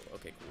to a battle.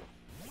 Okay,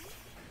 cool.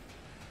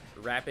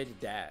 Rapid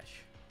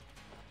dash.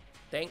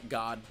 Thank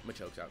God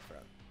Machoke's out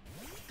front.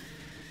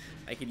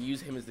 I could use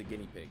him as the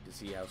guinea pig to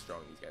see how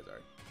strong these guys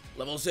are.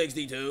 Level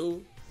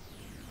 62.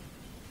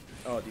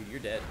 Oh, dude, you're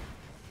dead.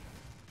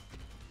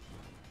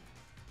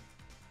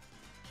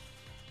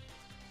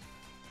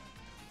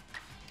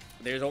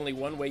 There's only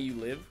one way you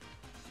live.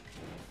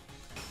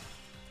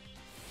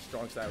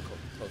 Strong style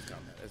close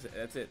combat.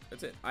 That's it.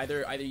 That's it.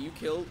 Either you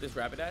kill this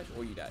Rapidash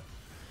or you die.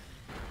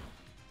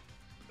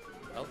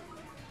 Well,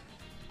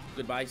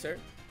 goodbye, sir. It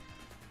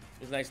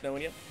was nice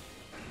knowing you.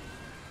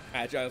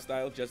 Agile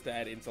style, just to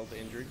add insult to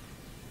injury.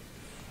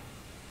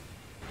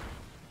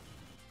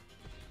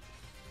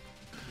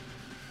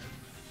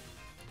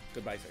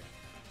 Goodbye, sir.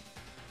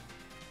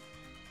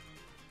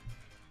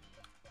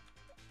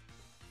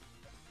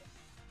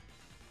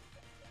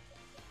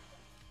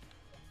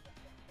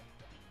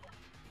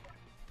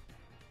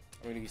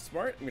 I'm going to be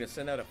smart. I'm going to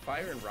send out a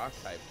fire and rock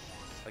type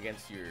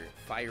against your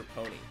fire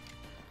pony.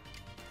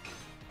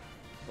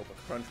 Hope a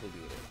crunch will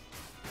do it.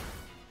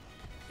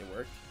 It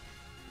worked.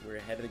 We're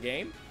ahead of the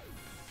game.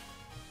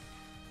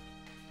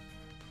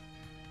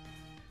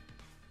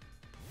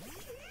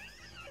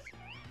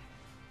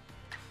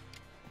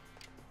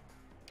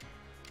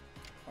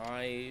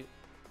 I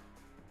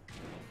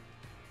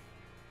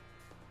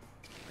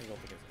don't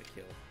think it's gonna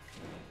kill.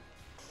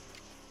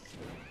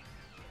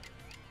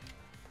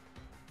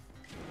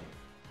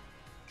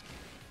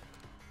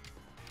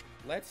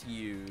 Let's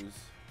use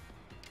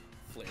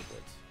Flare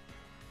Blitz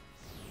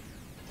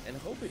and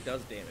hope it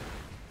does damage.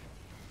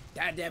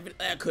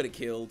 That could have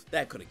killed.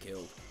 That could have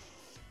killed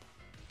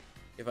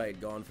if I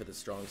had gone for the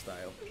strong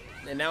style.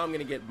 And now I'm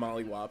gonna get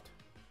mollywopped.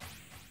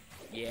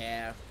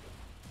 Yeah.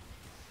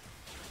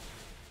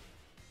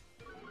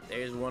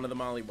 There's one of the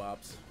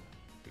mollywops.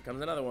 Here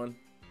comes another one.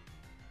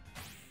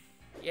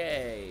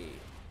 Yay.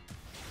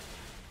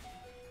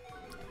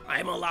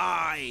 I'm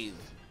alive.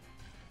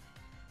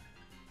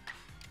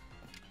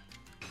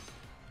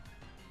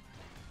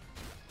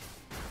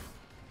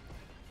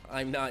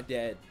 I'm not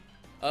dead.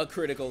 A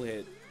critical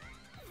hit.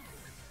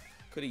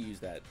 Could have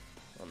used that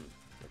on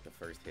like the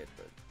first hit,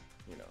 but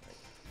you know.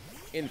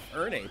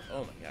 Infernape.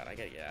 Oh my god, I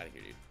gotta get out of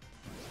here, dude.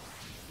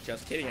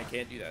 Just kidding, I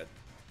can't do that.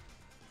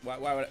 Why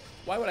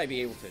would I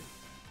be able to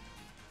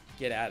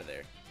get out of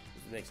there?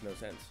 This makes no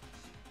sense.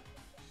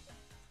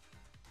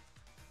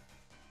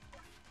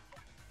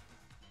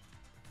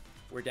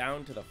 We're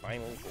down to the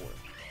final four.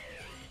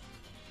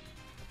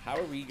 How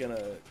are we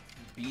gonna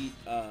beat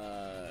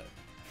the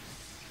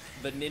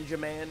Ninja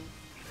Man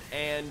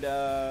and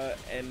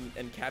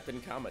Captain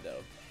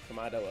Kamado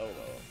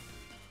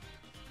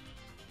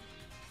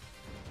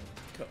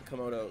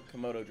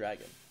Komodo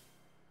Dragon?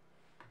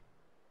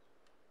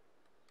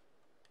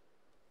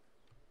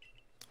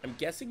 I'm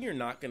guessing you're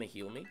not gonna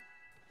heal me.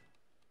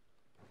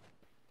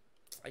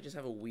 I just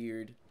have a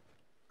weird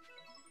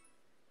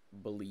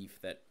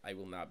belief that I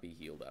will not be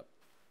healed up.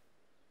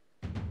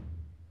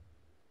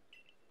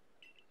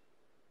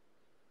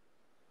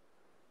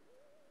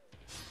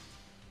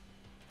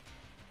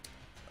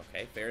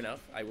 Okay, fair enough.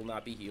 I will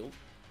not be healed.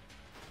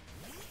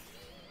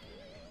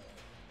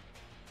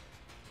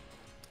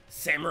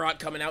 Samurott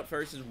coming out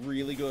first is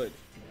really good.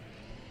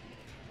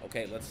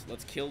 Okay, let's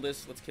kill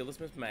this. Let's kill this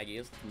Miss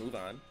Magius. Let's move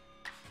on.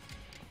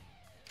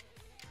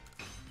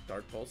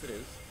 Dark Pulse it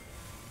is.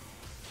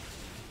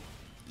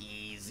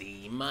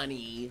 Easy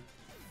money.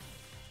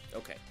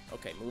 Okay,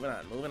 okay, moving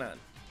on.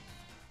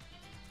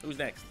 Who's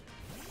next?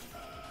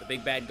 The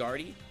big bad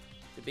Gardy?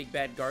 The big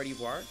bad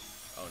Gardevoir?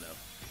 Oh no.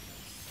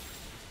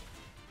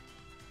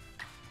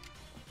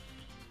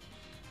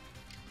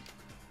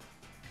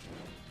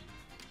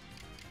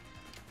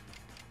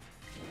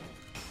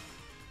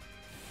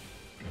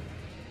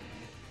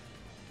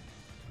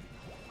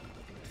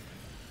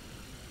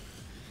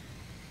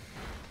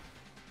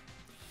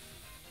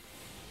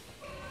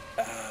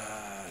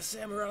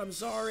 Samurott, I'm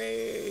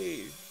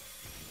sorry.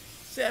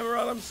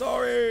 Samurott, I'm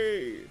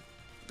sorry.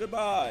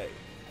 Goodbye.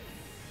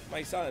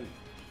 My son.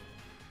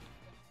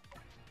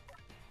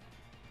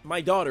 My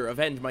daughter,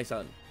 avenge my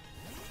son.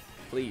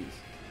 Please.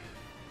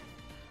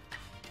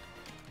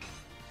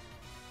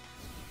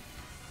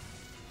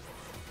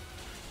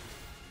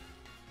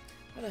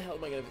 How the hell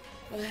am I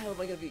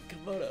gonna beat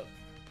Komodo?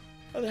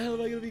 How the hell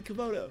am I gonna beat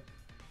Komodo?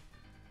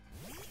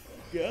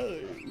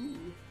 Golly.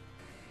 Ooh.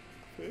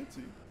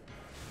 Fancy.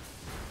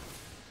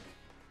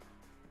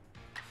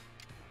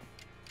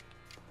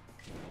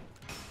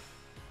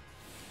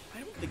 I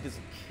don't think this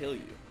will kill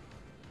you,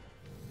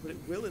 but it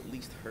will at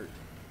least hurt.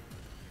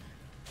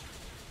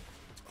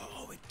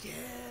 Oh, it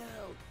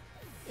killed!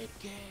 It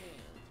killed!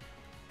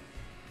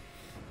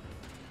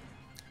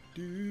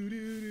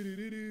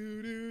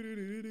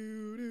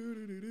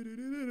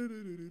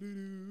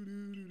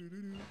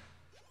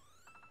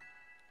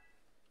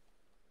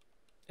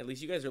 At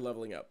least you guys are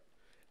leveling up.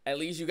 At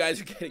least you guys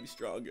are getting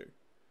stronger.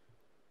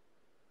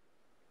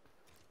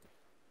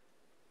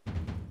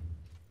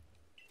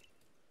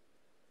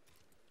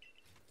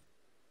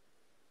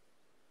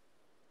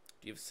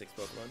 Do you have 6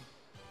 Pokemon?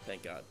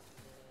 Thank God.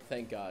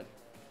 Thank God.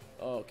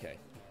 Oh, okay.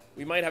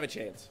 We might have a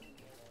chance.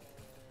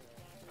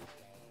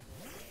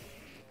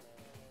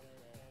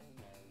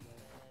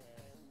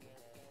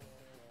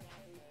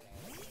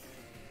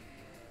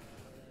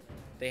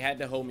 They had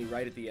to hold me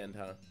right at the end,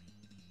 huh?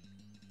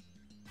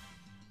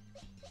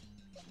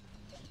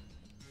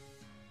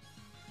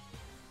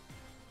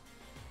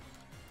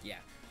 Yeah.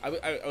 I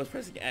was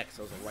pressing X.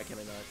 I was like, why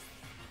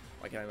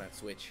can I not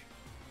switch?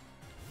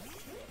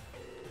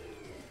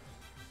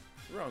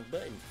 Wrong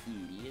button,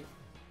 idiot.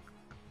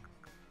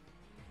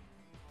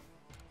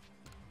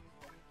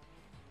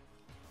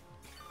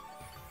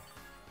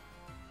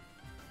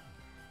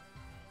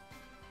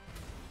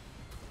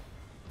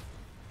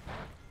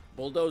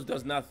 Bulldoze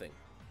does nothing.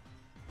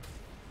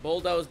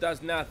 Bulldoze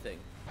does nothing.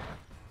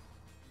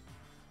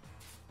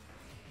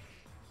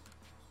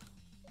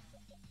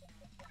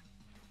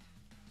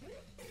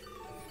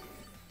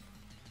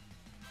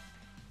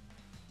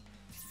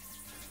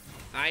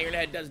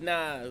 Ironhead does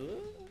not.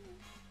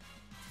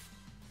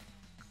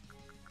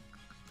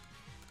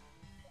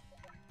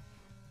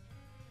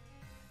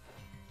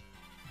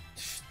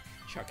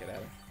 Chuck it at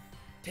him.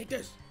 Take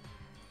this.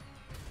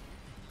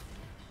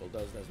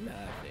 Bulldoze does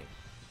nothing.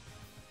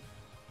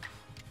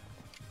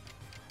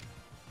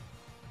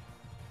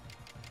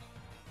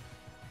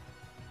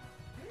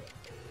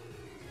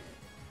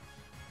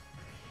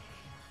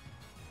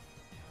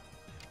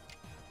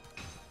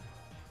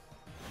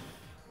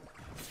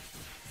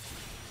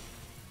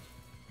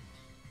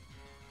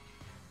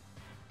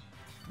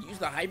 Use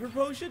the hyper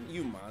potion?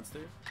 You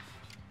monster.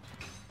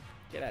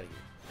 Get out of here.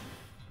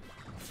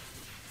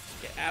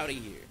 Get out of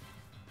here.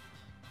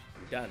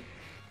 You're done.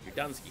 You're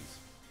done, skis.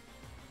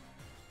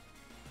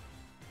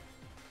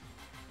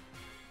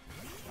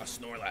 A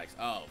Snorlax.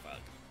 Oh, fuck.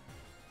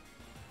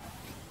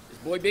 This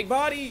boy big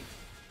body.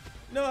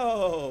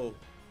 No.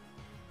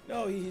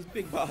 No, he's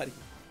big body.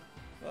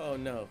 Oh,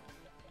 no.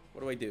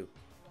 What do I do?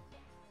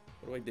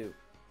 What do I do?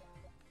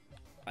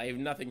 I have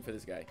nothing for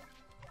this guy.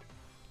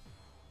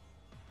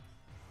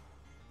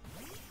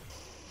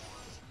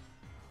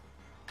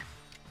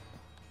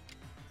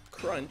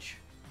 Crunch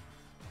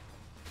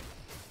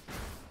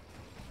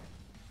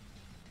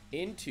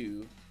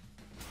into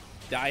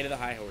die to the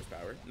high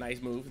horsepower.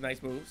 Nice move,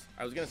 nice moves.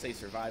 I was gonna say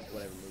survive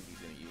whatever move he's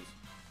gonna use,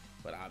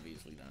 but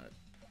obviously not.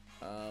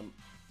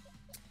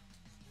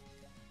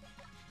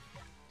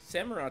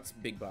 Samurott's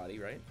big body,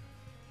 right?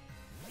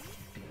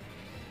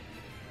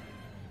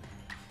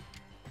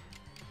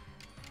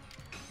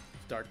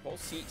 Dark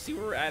Pulse. See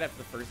where we're at after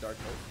the first Dark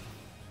Pulse.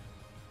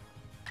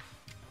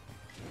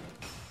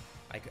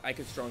 I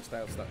could strong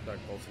style Dark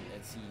Pulse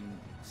and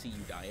see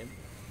you dying.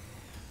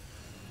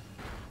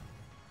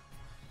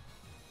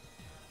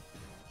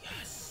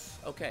 Yes.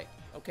 Okay.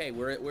 Okay.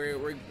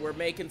 We're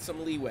making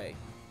some leeway.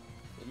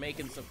 We're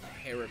making some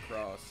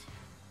Heracross.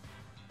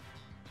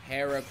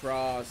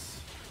 Heracross.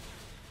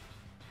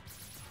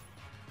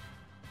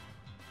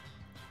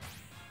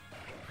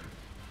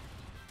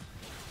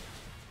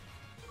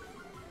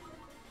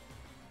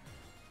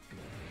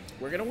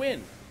 We're gonna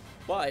win,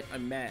 but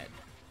I'm mad.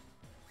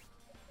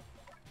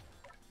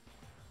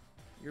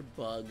 You're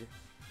bug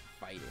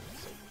fighting,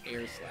 so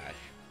Air Slash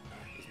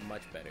is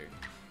much better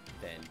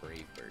than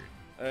Brave Bird.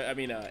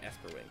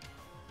 Esper Wing.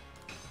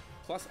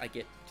 Plus, I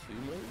get 2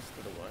 moves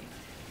for the 1.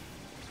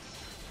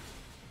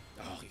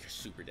 Oh, you're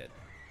super dead.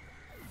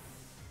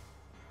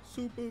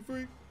 Super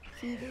freak,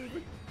 super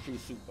freak,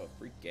 super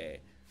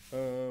freaky.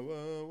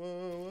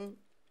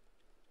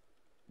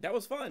 That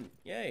was fun.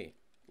 Yay.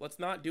 Let's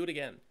not do it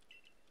again.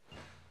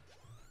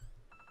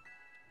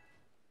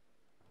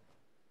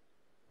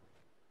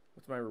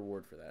 What's my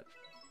reward for that?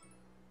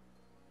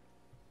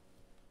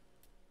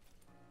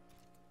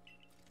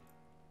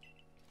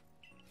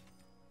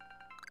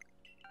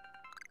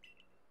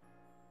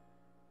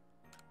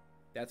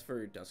 That's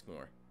for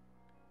Dusknoir.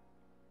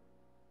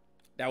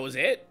 That was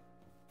it?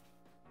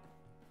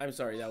 I'm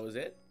sorry, that was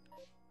it?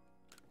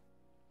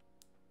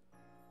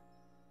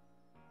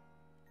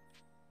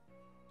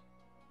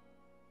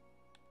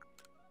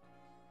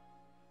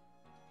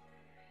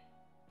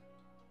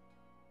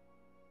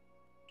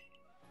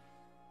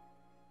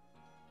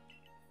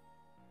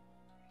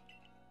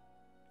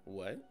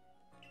 What?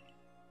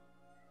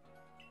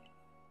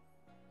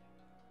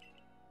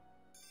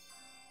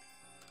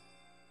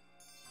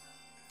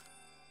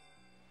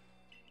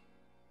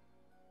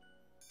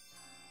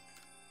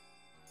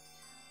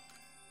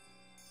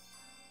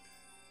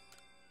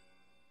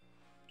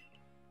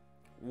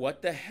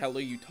 What the hell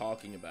are you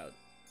talking about?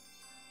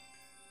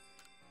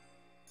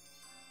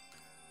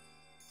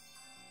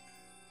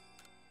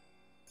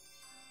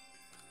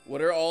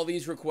 What are all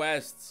these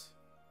requests?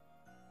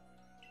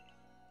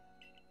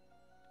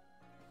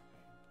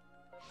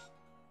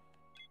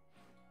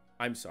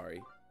 I'm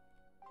sorry.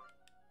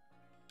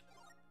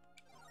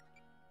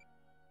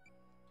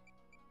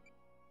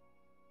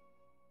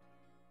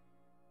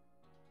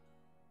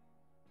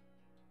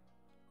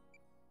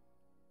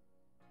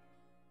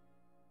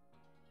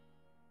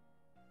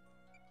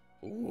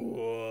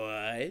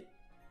 What?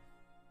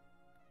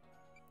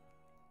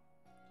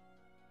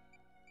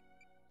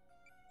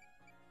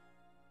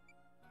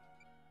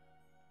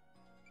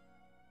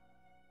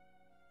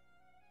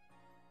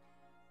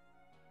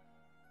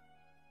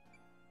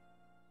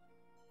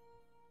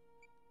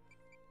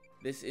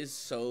 This is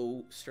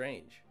so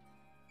strange.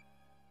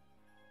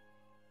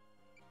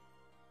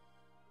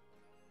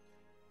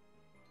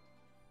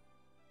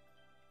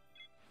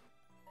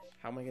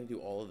 How am I gonna do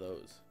all of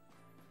those?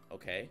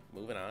 Okay,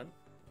 moving on.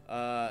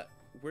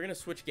 We're gonna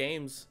switch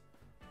games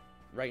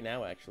right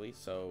now, actually.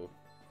 So,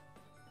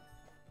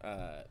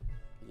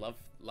 love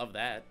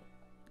that.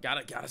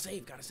 Gotta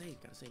save.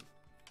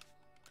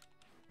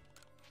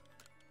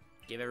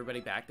 Give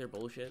everybody back their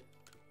bullshit.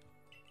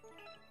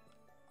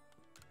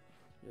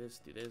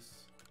 Do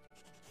this.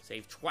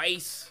 Save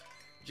twice,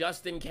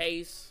 just in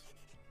case.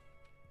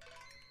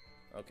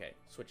 Okay,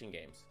 switching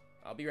games.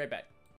 I'll be right back.